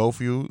go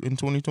for you in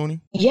 2020?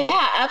 Yeah,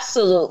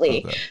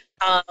 absolutely. Okay.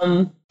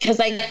 Because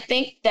I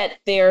think that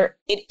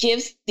it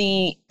gives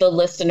the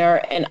listener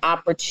an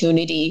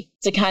opportunity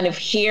to kind of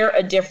hear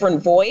a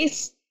different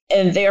voice,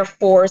 and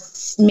therefore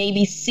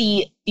maybe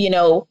see, you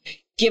know,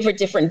 give a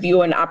different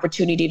view, an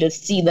opportunity to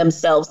see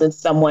themselves in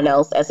someone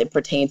else as it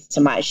pertains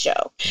to my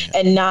show.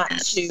 And not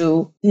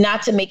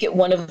to make it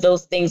one of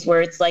those things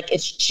where it's like,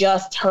 it's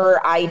just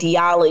her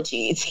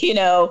ideologies, you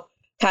know,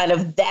 kind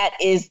of, that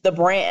is the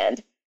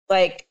brand.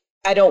 Like,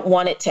 I don't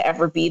want it to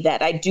ever be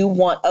that. I do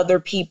want other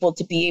people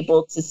to be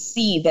able to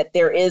see that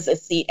there is a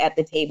seat at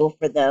the table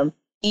for them,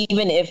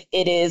 even if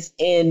it is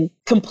in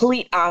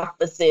complete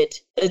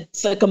opposite.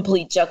 It's a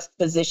complete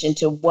juxtaposition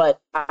to what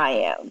I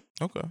am.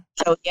 Okay.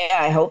 So yeah,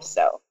 I hope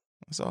so.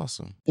 That's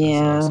awesome.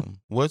 Yeah. That's awesome.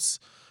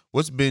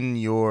 What's been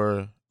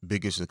your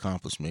biggest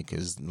accomplishment?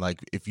 Because,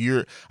 like, I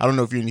don't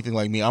know if you're anything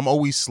like me, I'm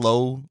always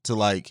slow to,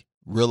 like,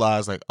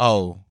 realize, like,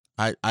 oh,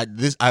 I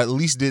at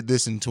least did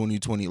this in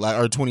 2020, like,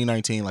 or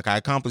 2019. Like, I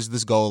accomplished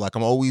this goal. Like,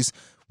 I'm always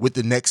with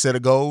the next set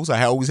of goals.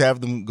 I always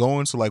have them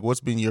going. So, like, what's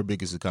been your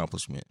biggest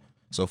accomplishment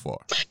so far?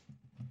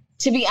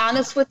 To be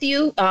honest with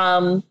you,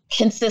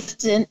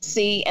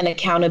 consistency and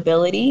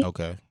accountability.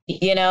 Okay.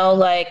 You know,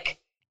 like,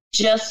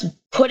 just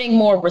putting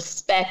more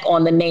respect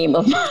on the name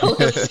of my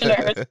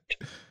listeners,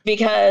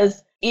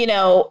 because, you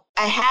know,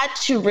 I had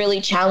to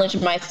really challenge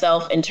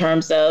myself in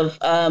terms of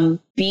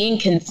being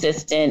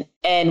consistent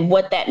and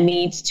what that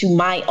means to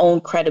my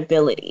own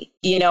credibility.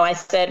 You know, I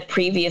said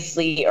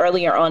previously,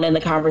 earlier on in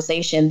the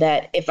conversation,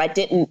 that if I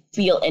didn't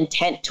feel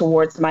intent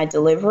towards my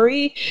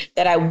delivery,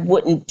 that I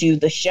wouldn't do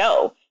the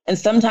show. And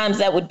sometimes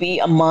that would be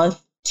a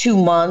month, 2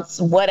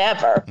 months,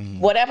 whatever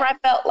I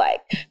felt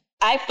like.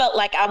 I felt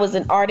like I was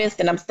an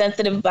artist and I'm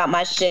sensitive about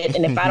my shit.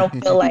 And if I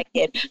don't feel like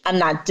it, I'm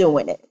not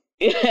doing it.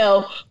 You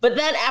know, but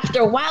then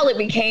after a while, it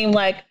became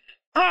like,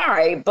 all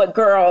right, but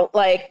girl,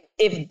 like,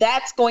 if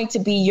that's going to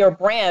be your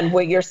brand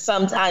where you're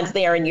sometimes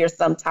there and you're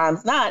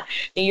sometimes not,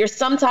 then you're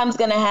sometimes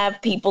going to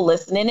have people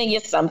listening and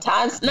you're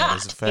sometimes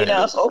not, you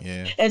know?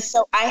 Yeah. And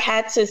so I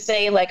had to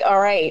say, like, all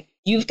right,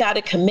 you've got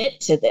to commit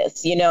to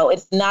this. You know,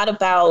 it's not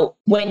about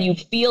when you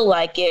feel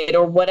like it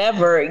or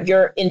whatever.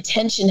 Your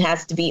intention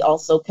has to be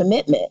also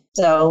commitment.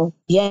 So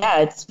yeah,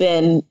 it's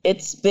been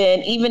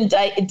even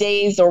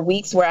days or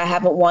weeks where I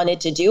haven't wanted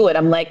to do it.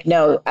 I'm like,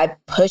 no, I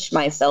push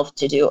myself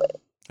to do it.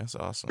 That's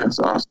awesome.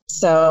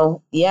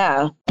 So,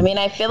 yeah, I mean,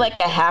 I feel like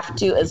I have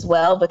to as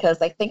well,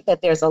 because I think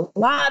that there's a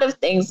lot of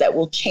things that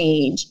will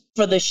change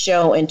for the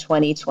show in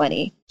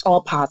 2020, all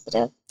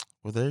positive.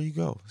 Well, there you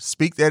go.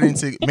 Speak that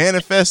into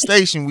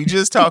manifestation. We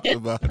just talked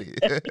about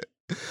it.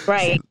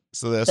 Right.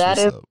 So that's that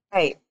what's is up.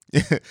 Right.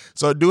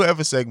 So I do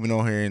have a segment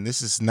on here, and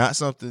this is not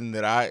something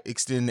that I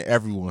extend to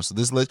everyone. So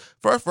this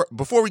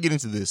before we get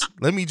into this,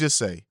 let me just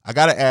say, I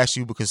got to ask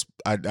you, because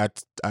I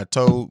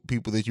told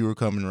people that you were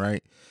coming,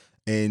 right?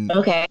 And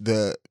okay.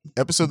 The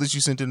episode that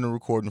you sent in the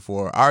recording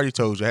for, I already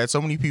told you, I had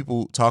so many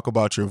people talk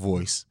about your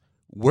voice.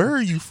 Where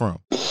are you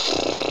from?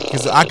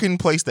 Because I couldn't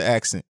place the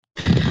accent.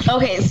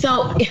 Okay,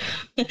 so,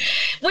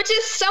 which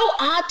is so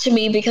odd to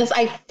me, because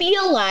I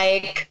feel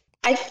like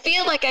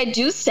I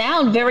do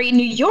sound very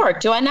New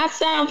York. Do I not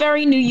sound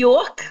very New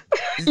York?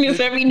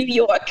 Very New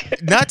York.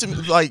 Not to me,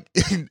 like,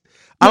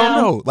 I don't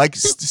know. Like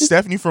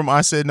Stephanie from I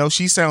Said No,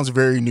 she sounds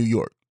very New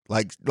York.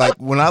 Like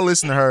when I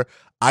listen to her,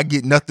 I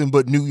get nothing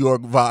but New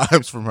York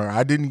vibes from her.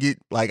 I didn't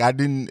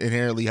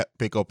inherently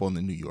pick up on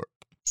the New York.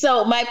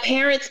 So my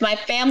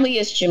family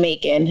is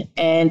Jamaican,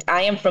 and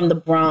I am from the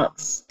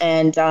Bronx.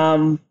 And,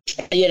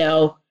 you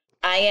know,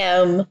 I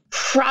am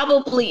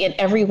probably in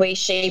every way,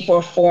 shape,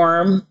 or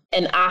form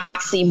an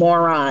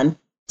oxymoron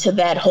to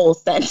that whole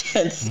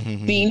sentence.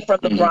 Being from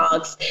the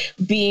Bronx,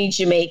 being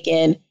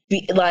Jamaican,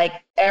 like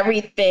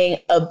everything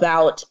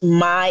about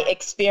my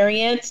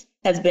experience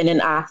has been an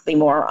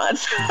oxymoron.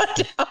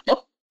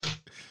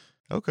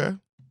 Okay.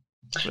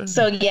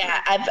 So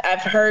yeah,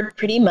 I've heard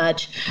pretty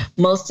much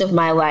most of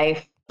my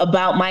life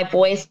about my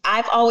voice.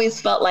 I've always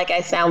felt like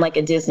I sound like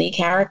a Disney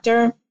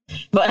character,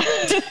 but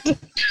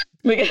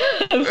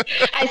because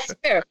I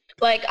swear,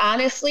 like,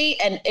 honestly,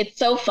 and it's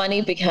so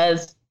funny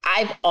because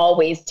I've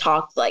always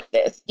talked like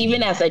this.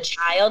 Even as a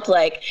child,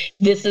 like,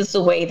 this is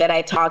the way that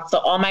I talk. So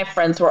all my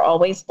friends were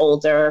always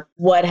older,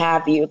 what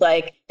have you,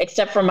 like,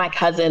 except for my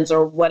cousins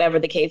or whatever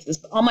the case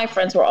is. All my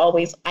friends were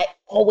I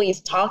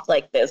always talked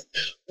like this,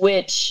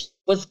 which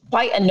was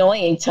quite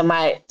annoying to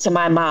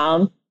my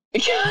mom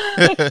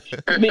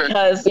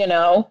because, you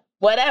know,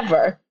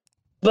 whatever.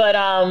 But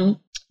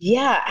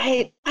yeah,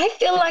 I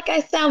feel like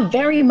I sound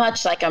very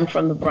much like I'm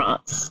from the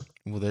Bronx.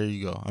 Well, there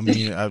you go. I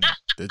mean,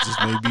 that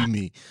just may be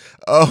me.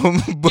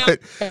 But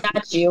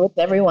not you, it's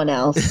everyone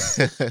else.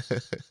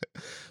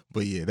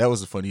 But yeah, that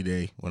was a funny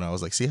day when I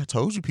was like, see, I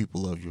told you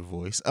people love your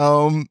voice.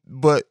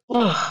 But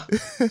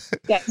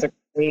that's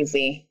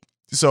crazy.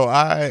 So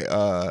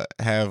I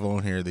have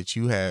on here that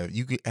you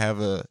could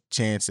have a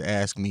chance to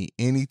ask me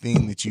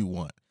anything that you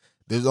want.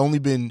 There's only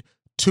been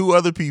 2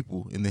 other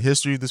people in the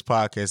history of this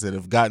podcast that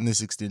have gotten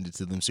this extended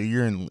to them. So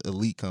you're in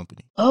elite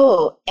company.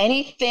 Oh,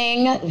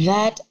 anything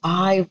that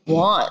I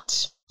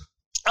want.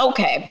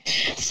 Okay.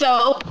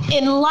 So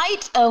in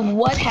light of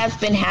what has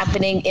been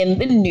happening in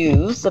the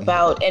news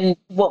about, and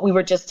what we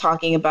were just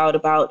talking about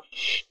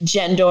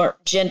gender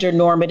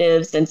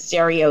normatives and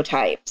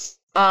stereotypes,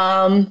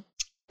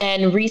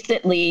 and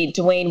recently,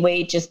 Dwayne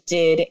Wade just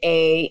did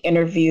a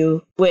interview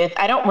with,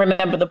 I don't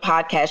remember the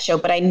podcast show,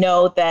 but I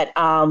know that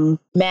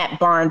Matt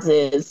Barnes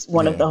is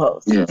one of the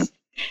hosts. Yeah.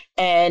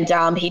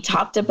 And he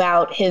talked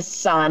about his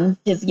son,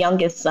 his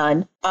youngest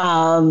son,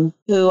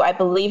 who I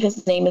believe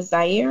his name is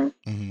Zaire.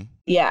 Mm-hmm.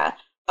 Yeah.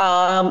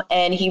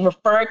 And he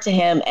referred to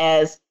him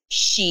as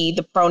she,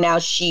 the pronoun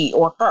she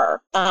or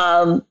her.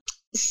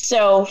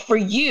 So for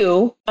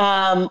you,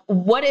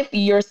 what if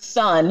your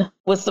son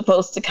was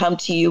supposed to come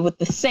to you with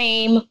the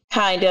same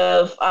kind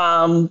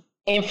of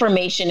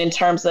information in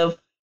terms of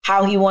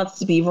how he wants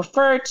to be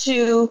referred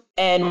to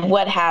and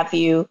what have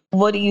you?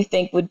 What do you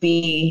think would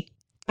be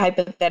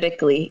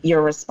hypothetically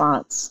your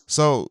response?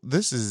 So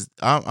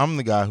I'm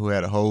the guy who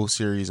had a whole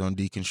series on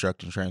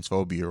deconstructing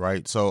transphobia,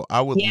 right? So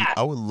I would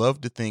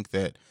love to think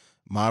that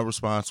my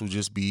response would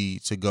just be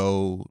to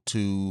go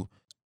to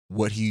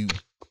what he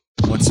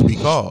wants to be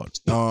called.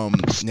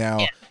 Now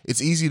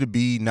it's easy to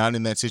be not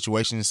in that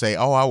situation and say,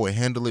 oh, I would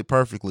handle it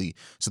perfectly.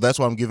 So that's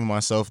why I'm giving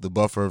myself the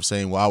buffer of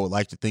saying, well, I would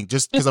like to think,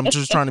 just because I'm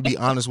just trying to be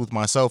honest with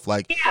myself.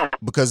 Like,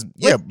 because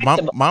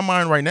my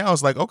mind right now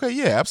is like, okay,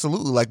 yeah,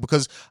 absolutely. Like,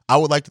 because I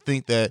would like to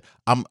think that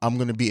I'm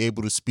going to be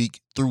able to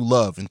speak through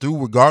love and through,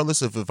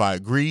 regardless of if I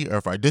agree or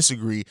if I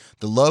disagree,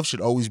 the love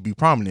should always be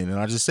prominent. And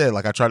I just said,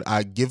 like,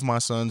 I give my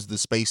sons the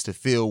space to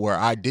feel where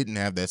I didn't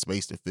have that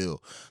space to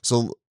feel.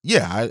 So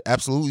yeah, I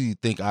absolutely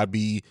think I'd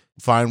be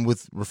fine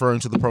with referring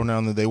to the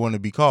pronoun that they want to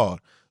be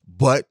called,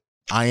 but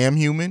I am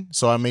human,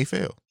 so I may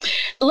fail.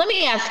 let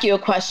me ask you a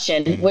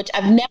question, which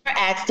I've never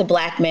asked a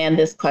Black man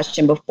this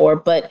question before,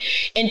 but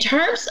in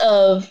terms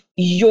of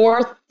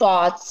your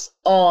thoughts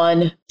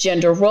on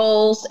gender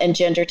roles and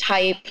gender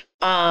type,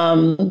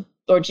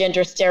 or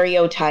gender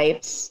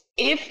stereotypes,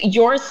 if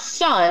your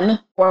son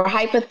were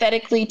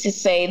hypothetically to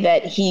say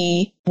that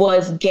he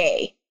was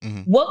gay,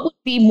 what would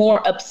be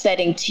more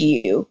upsetting to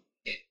you?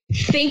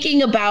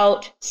 Thinking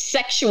about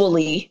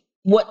sexually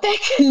what that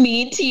can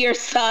mean to your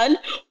son,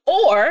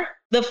 or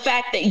the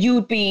fact that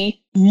you'd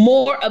be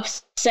more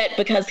upset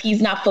because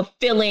he's not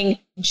fulfilling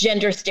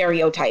gender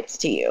stereotypes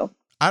to you?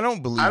 I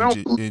don't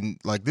believe in,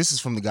 like, this is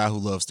from the guy who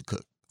loves to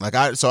cook.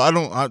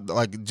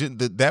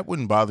 That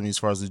wouldn't bother me as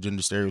far as the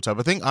gender stereotype.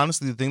 I think,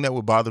 honestly, the thing that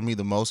would bother me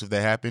the most if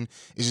that happened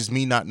is just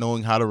me not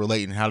knowing how to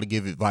relate and how to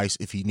give advice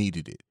if he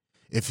needed it.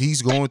 If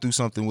he's going through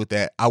something with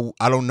that,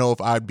 I don't know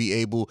if I'd be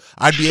able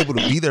to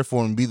be there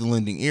for him, be the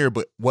lending ear,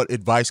 but what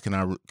advice could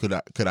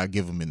I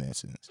give him in that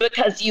sense?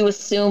 Because you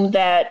assume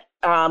that,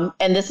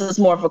 and this is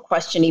more of a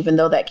question, even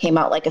though that came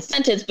out like a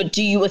sentence, but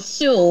do you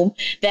assume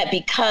that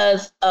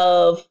because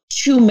of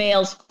two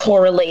males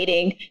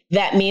correlating,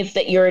 that means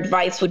that your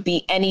advice would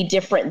be any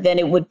different than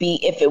it would be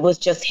if it was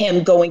just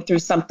him going through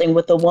something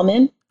with a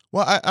woman?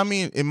 Well, I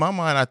mean, in my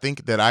mind, I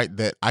think that I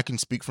can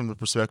speak from the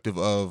perspective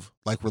of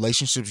like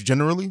relationships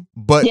generally,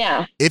 but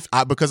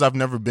because I've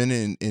never been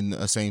in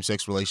a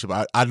same-sex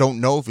relationship, I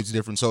don't know if it's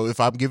different. So if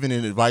I'm giving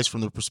an advice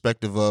from the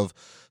perspective of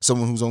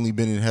someone who's only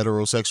been in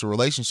heterosexual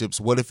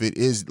relationships, what if it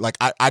is like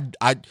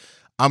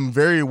I'm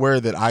very aware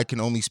that I can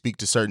only speak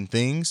to certain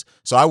things,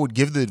 so I would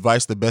give the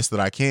advice the best that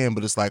I can.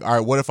 But it's like, all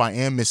right, what if I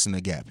am missing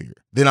a gap here?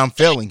 Then I'm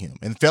failing him,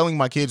 and failing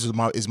my kids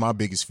is my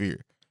biggest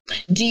fear.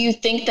 Do you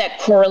think that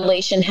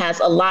correlation has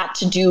a lot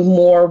to do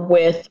more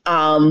with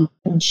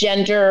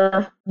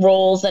gender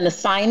roles and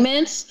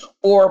assignments,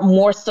 or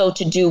more so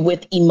to do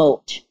with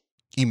emote?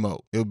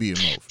 Emote. It'll be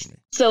emote for me.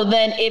 So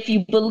then if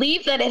you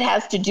believe that it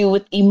has to do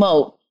with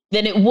emote,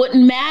 then it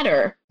wouldn't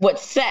matter what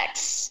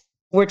sex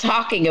we're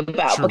talking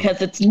about. True.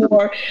 Because it's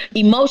more,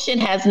 emotion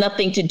has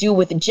nothing to do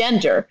with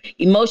gender.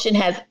 Emotion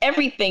has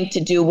everything to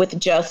do with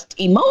just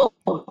emote.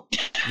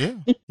 Yeah,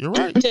 you're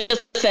right.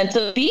 Just a sense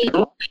of being.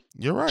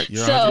 You're right.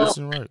 You're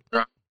 100%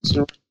 right.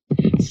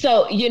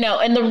 So,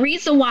 and the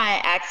reason why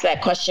I asked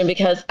that question,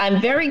 because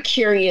I'm very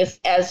curious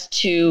as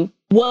to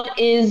what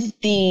is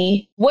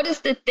the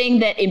thing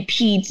that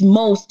impedes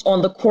most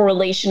on the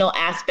correlational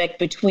aspect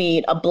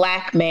between a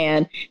Black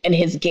man and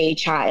his gay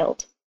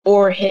child,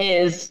 or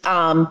his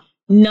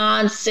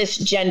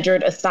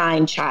non-cisgendered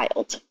assigned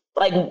child?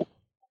 Like,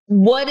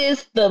 what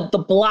is the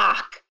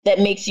block that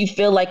makes you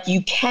feel like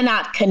you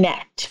cannot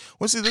connect?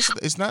 Well, see,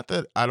 it's not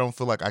that I don't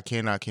feel like I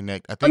cannot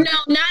connect. I think no,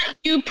 not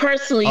you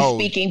personally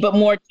speaking, but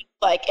more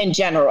like in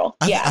general.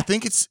 I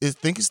think it's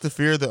the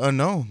fear of the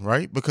unknown,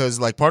 right? Because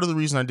like part of the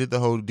reason I did the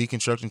whole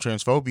deconstructing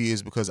transphobia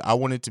is because I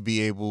wanted to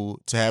be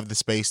able to have the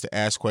space to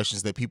ask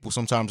questions that people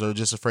sometimes are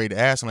just afraid to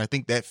ask. And I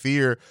think that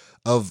fear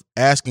of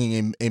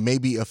asking and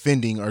maybe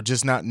offending or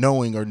just not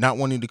knowing or not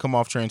wanting to come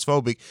off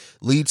transphobic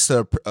leads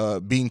to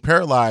being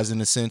paralyzed in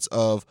the sense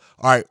of,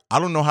 all right, I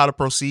don't know how to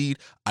proceed.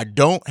 I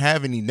don't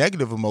have any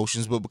negative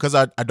emotions, but because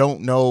I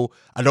don't know,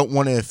 I don't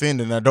want to offend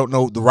and I don't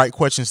know the right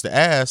questions to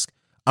ask,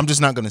 I'm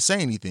just not going to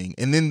say anything.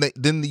 And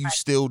then you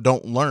still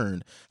don't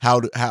learn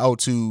how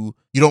to you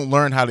don't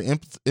learn how to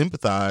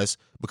empathize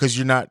because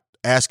you're not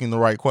asking the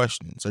right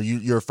questions, or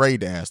you're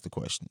afraid to ask the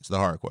questions, the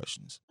hard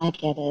questions. I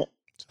get it.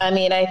 I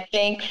mean, I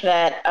think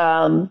that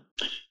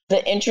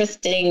the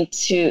interesting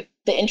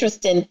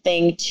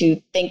thing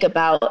to think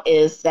about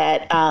is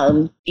that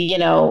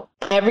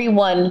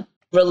everyone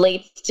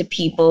relates to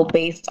people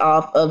based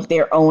off of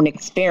their own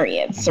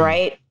experience,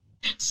 right?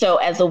 So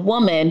as a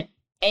woman,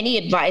 any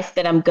advice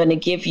that I'm going to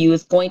give you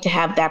is going to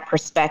have that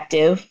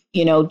perspective,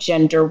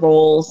 gender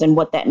roles and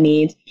what that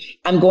means.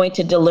 I'm going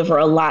to deliver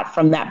a lot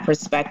from that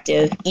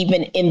perspective,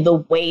 even in the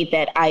way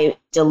that I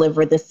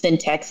deliver, the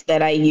syntax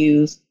that I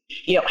use,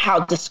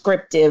 how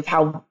descriptive,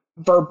 how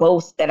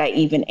verbose that I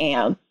even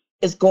am,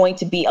 is going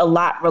to be a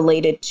lot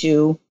related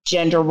to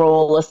gender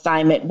role,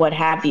 assignment, what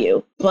have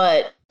you.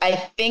 But I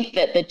think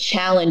that the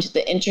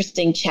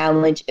interesting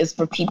challenge is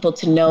for people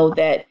to know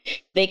that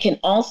they can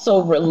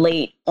also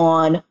relate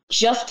on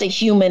just a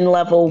human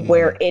level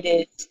where it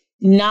is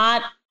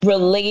not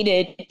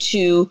related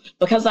to,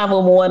 because I'm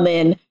a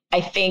woman, I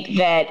think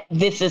that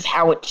this is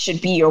how it should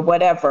be or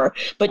whatever.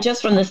 But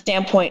just from the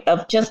standpoint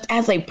of just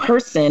as a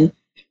person,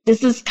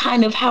 this is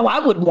kind of how I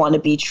would want to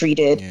be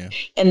treated. Yeah.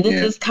 And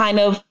this is kind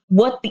of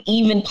what the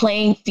even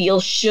playing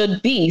field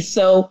should be.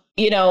 So,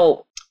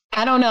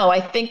 I don't know. I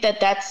think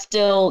that that's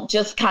still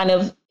just kind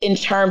of in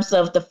terms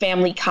of the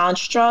family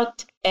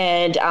construct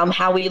and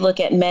how we look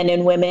at men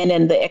and women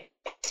and the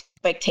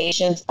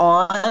expectations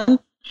on.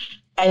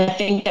 I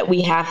think that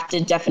we have to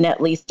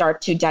definitely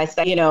start to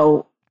dissect,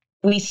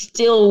 we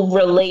still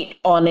relate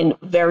on a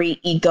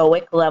very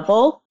egoic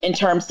level in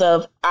terms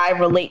of I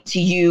relate to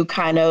you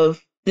kind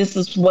of, this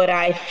is what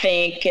I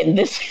think and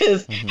this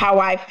is how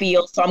I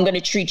feel. So I'm going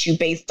to treat you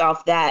based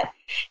off that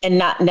and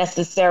not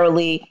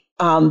necessarily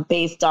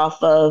based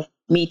off of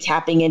me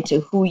tapping into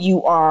who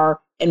you are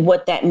and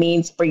what that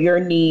means for your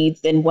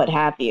needs and what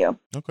have you.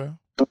 Okay.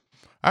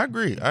 I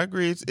agree.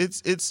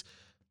 It's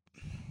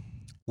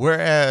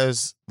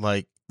whereas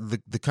like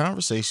the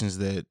conversations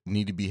that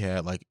need to be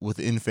had like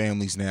within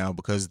families now,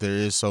 because there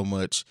is so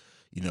much,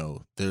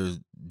 there's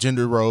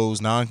gender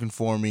roles,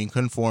 non-conforming,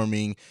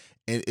 conforming,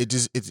 and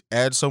it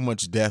adds so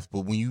much depth.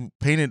 But when you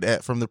paint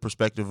it from the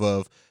perspective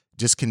of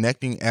just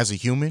connecting as a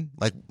human,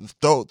 like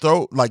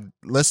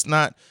let's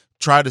not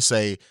try to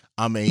say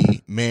I'm a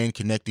man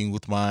connecting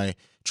with my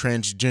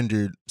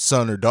transgendered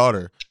son or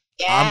daughter.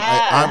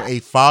 Yeah. I'm a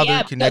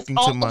father connecting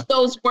to my.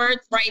 Those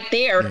words right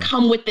there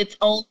come with its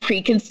own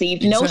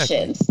preconceived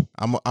notions.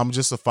 I'm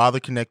just a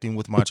father connecting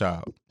with my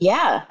child.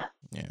 Yeah.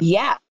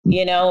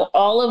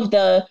 All of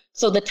the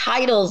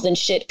titles and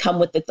shit come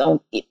with its own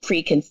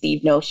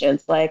preconceived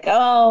notions. Like,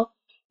 and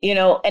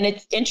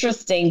it's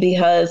interesting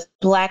because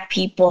Black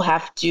people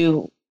have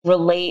to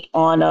relate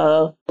on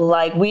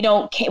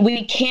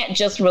we can't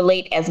just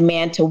relate as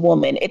man to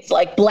woman. It's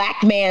like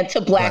Black man to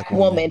Black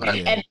woman.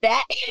 Right. And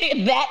that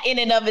in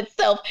and of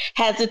itself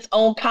has its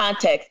own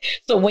context.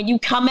 So when you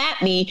come at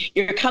me,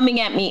 you're coming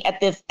at me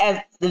as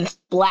this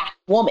Black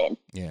woman,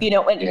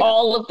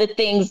 all of the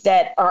things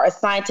that are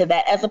assigned to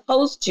that, as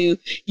opposed to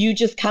you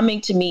just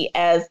coming to me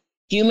as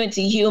human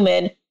to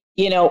human,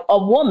 a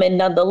woman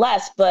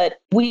nonetheless, but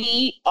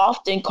we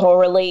often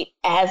correlate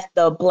as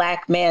the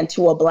Black man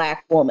to a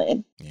Black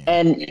woman. Yeah.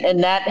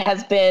 And that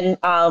has been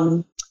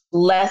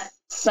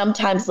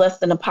sometimes less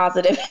than a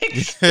positive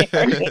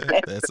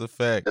experience. That's a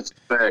fact.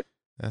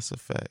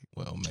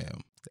 Well,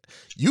 ma'am,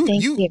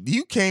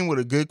 you came with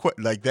a good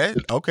question like that.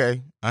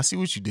 Okay. I see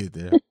what you did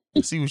there.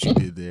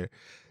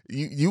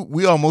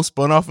 We almost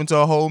spun off into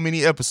a whole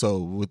mini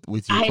episode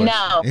with you. I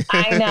know.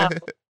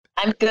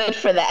 I'm good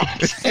for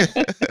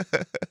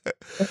that.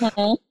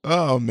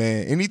 Oh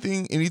man,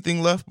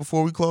 anything left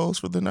before we close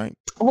for the night?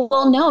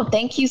 Well, no,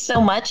 thank you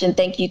so much, and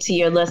thank you to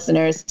your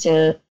listeners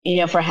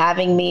for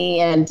having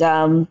me, and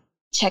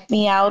check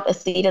me out, A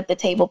Seat at the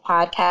Table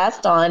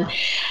podcast on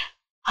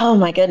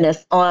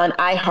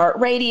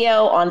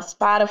iHeartRadio, on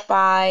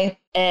Spotify,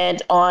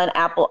 and on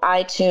Apple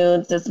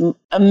iTunes. There's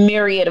a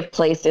myriad of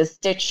places,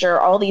 Stitcher,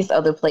 all these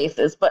other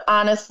places, but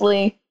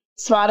honestly,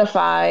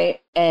 Spotify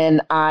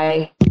and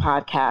Apple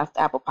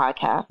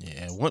Podcast.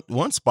 Yeah,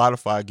 once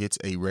Spotify gets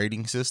a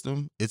rating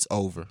system, it's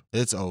over.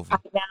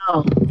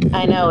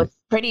 I know. It's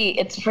pretty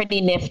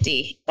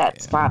nifty,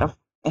 Spotify.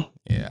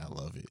 Yeah, I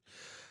love it.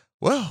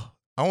 Well,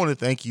 I want to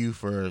thank you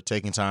for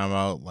taking time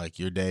out, like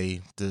your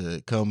day,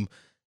 to come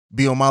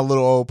be on my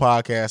little old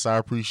podcast. I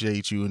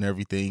appreciate you and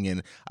everything,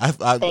 and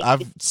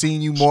I've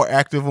seen you more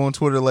active on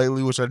Twitter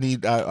lately, which I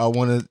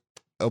want to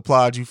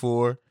applaud you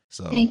for.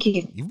 So thank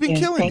you. You've been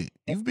killing it.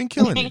 You've been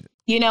killing it.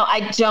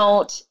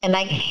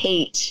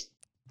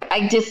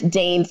 I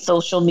disdain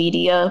social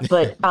media,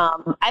 but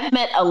I've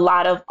met a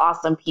lot of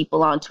awesome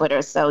people on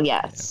Twitter. So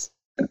yes.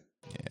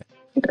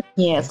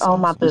 Yes, all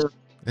my boo.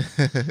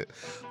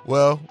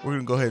 Well, we're going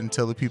to go ahead and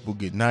tell the people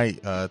good night.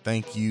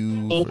 Thank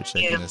you for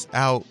checking us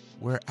out.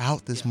 We're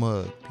out this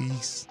mug.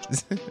 Peace.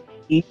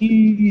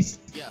 Peace.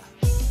 Yeah.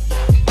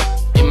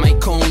 In my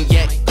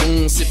cognac,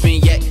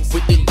 sipping yak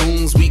with the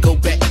goons. We go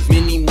back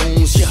many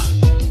moons, yeah.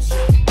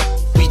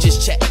 We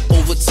just chat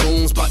over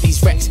tunes about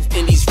these racks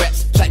and these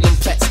raps. Platinum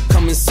plats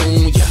coming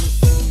soon, yeah.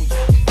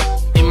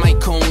 In my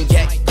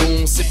cognac,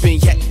 sipping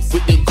yak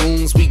with the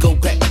goons. We go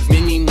back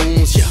many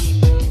moons, yeah.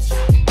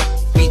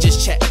 We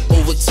just chat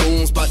over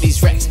tunes about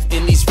these racks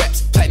and these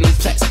raps. Platinum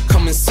plats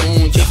coming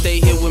soon, yeah. If they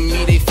here with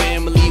me, they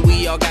family.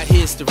 We all got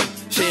history.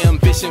 Share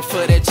ambition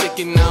for that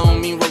chicken. I don't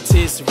mean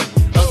rotisserie.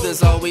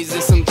 Others always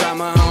in some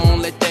drama. I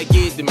don't let that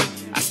get to me.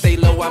 I stay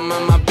low. I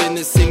mind my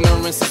business.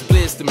 Ignorance is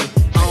bliss to me.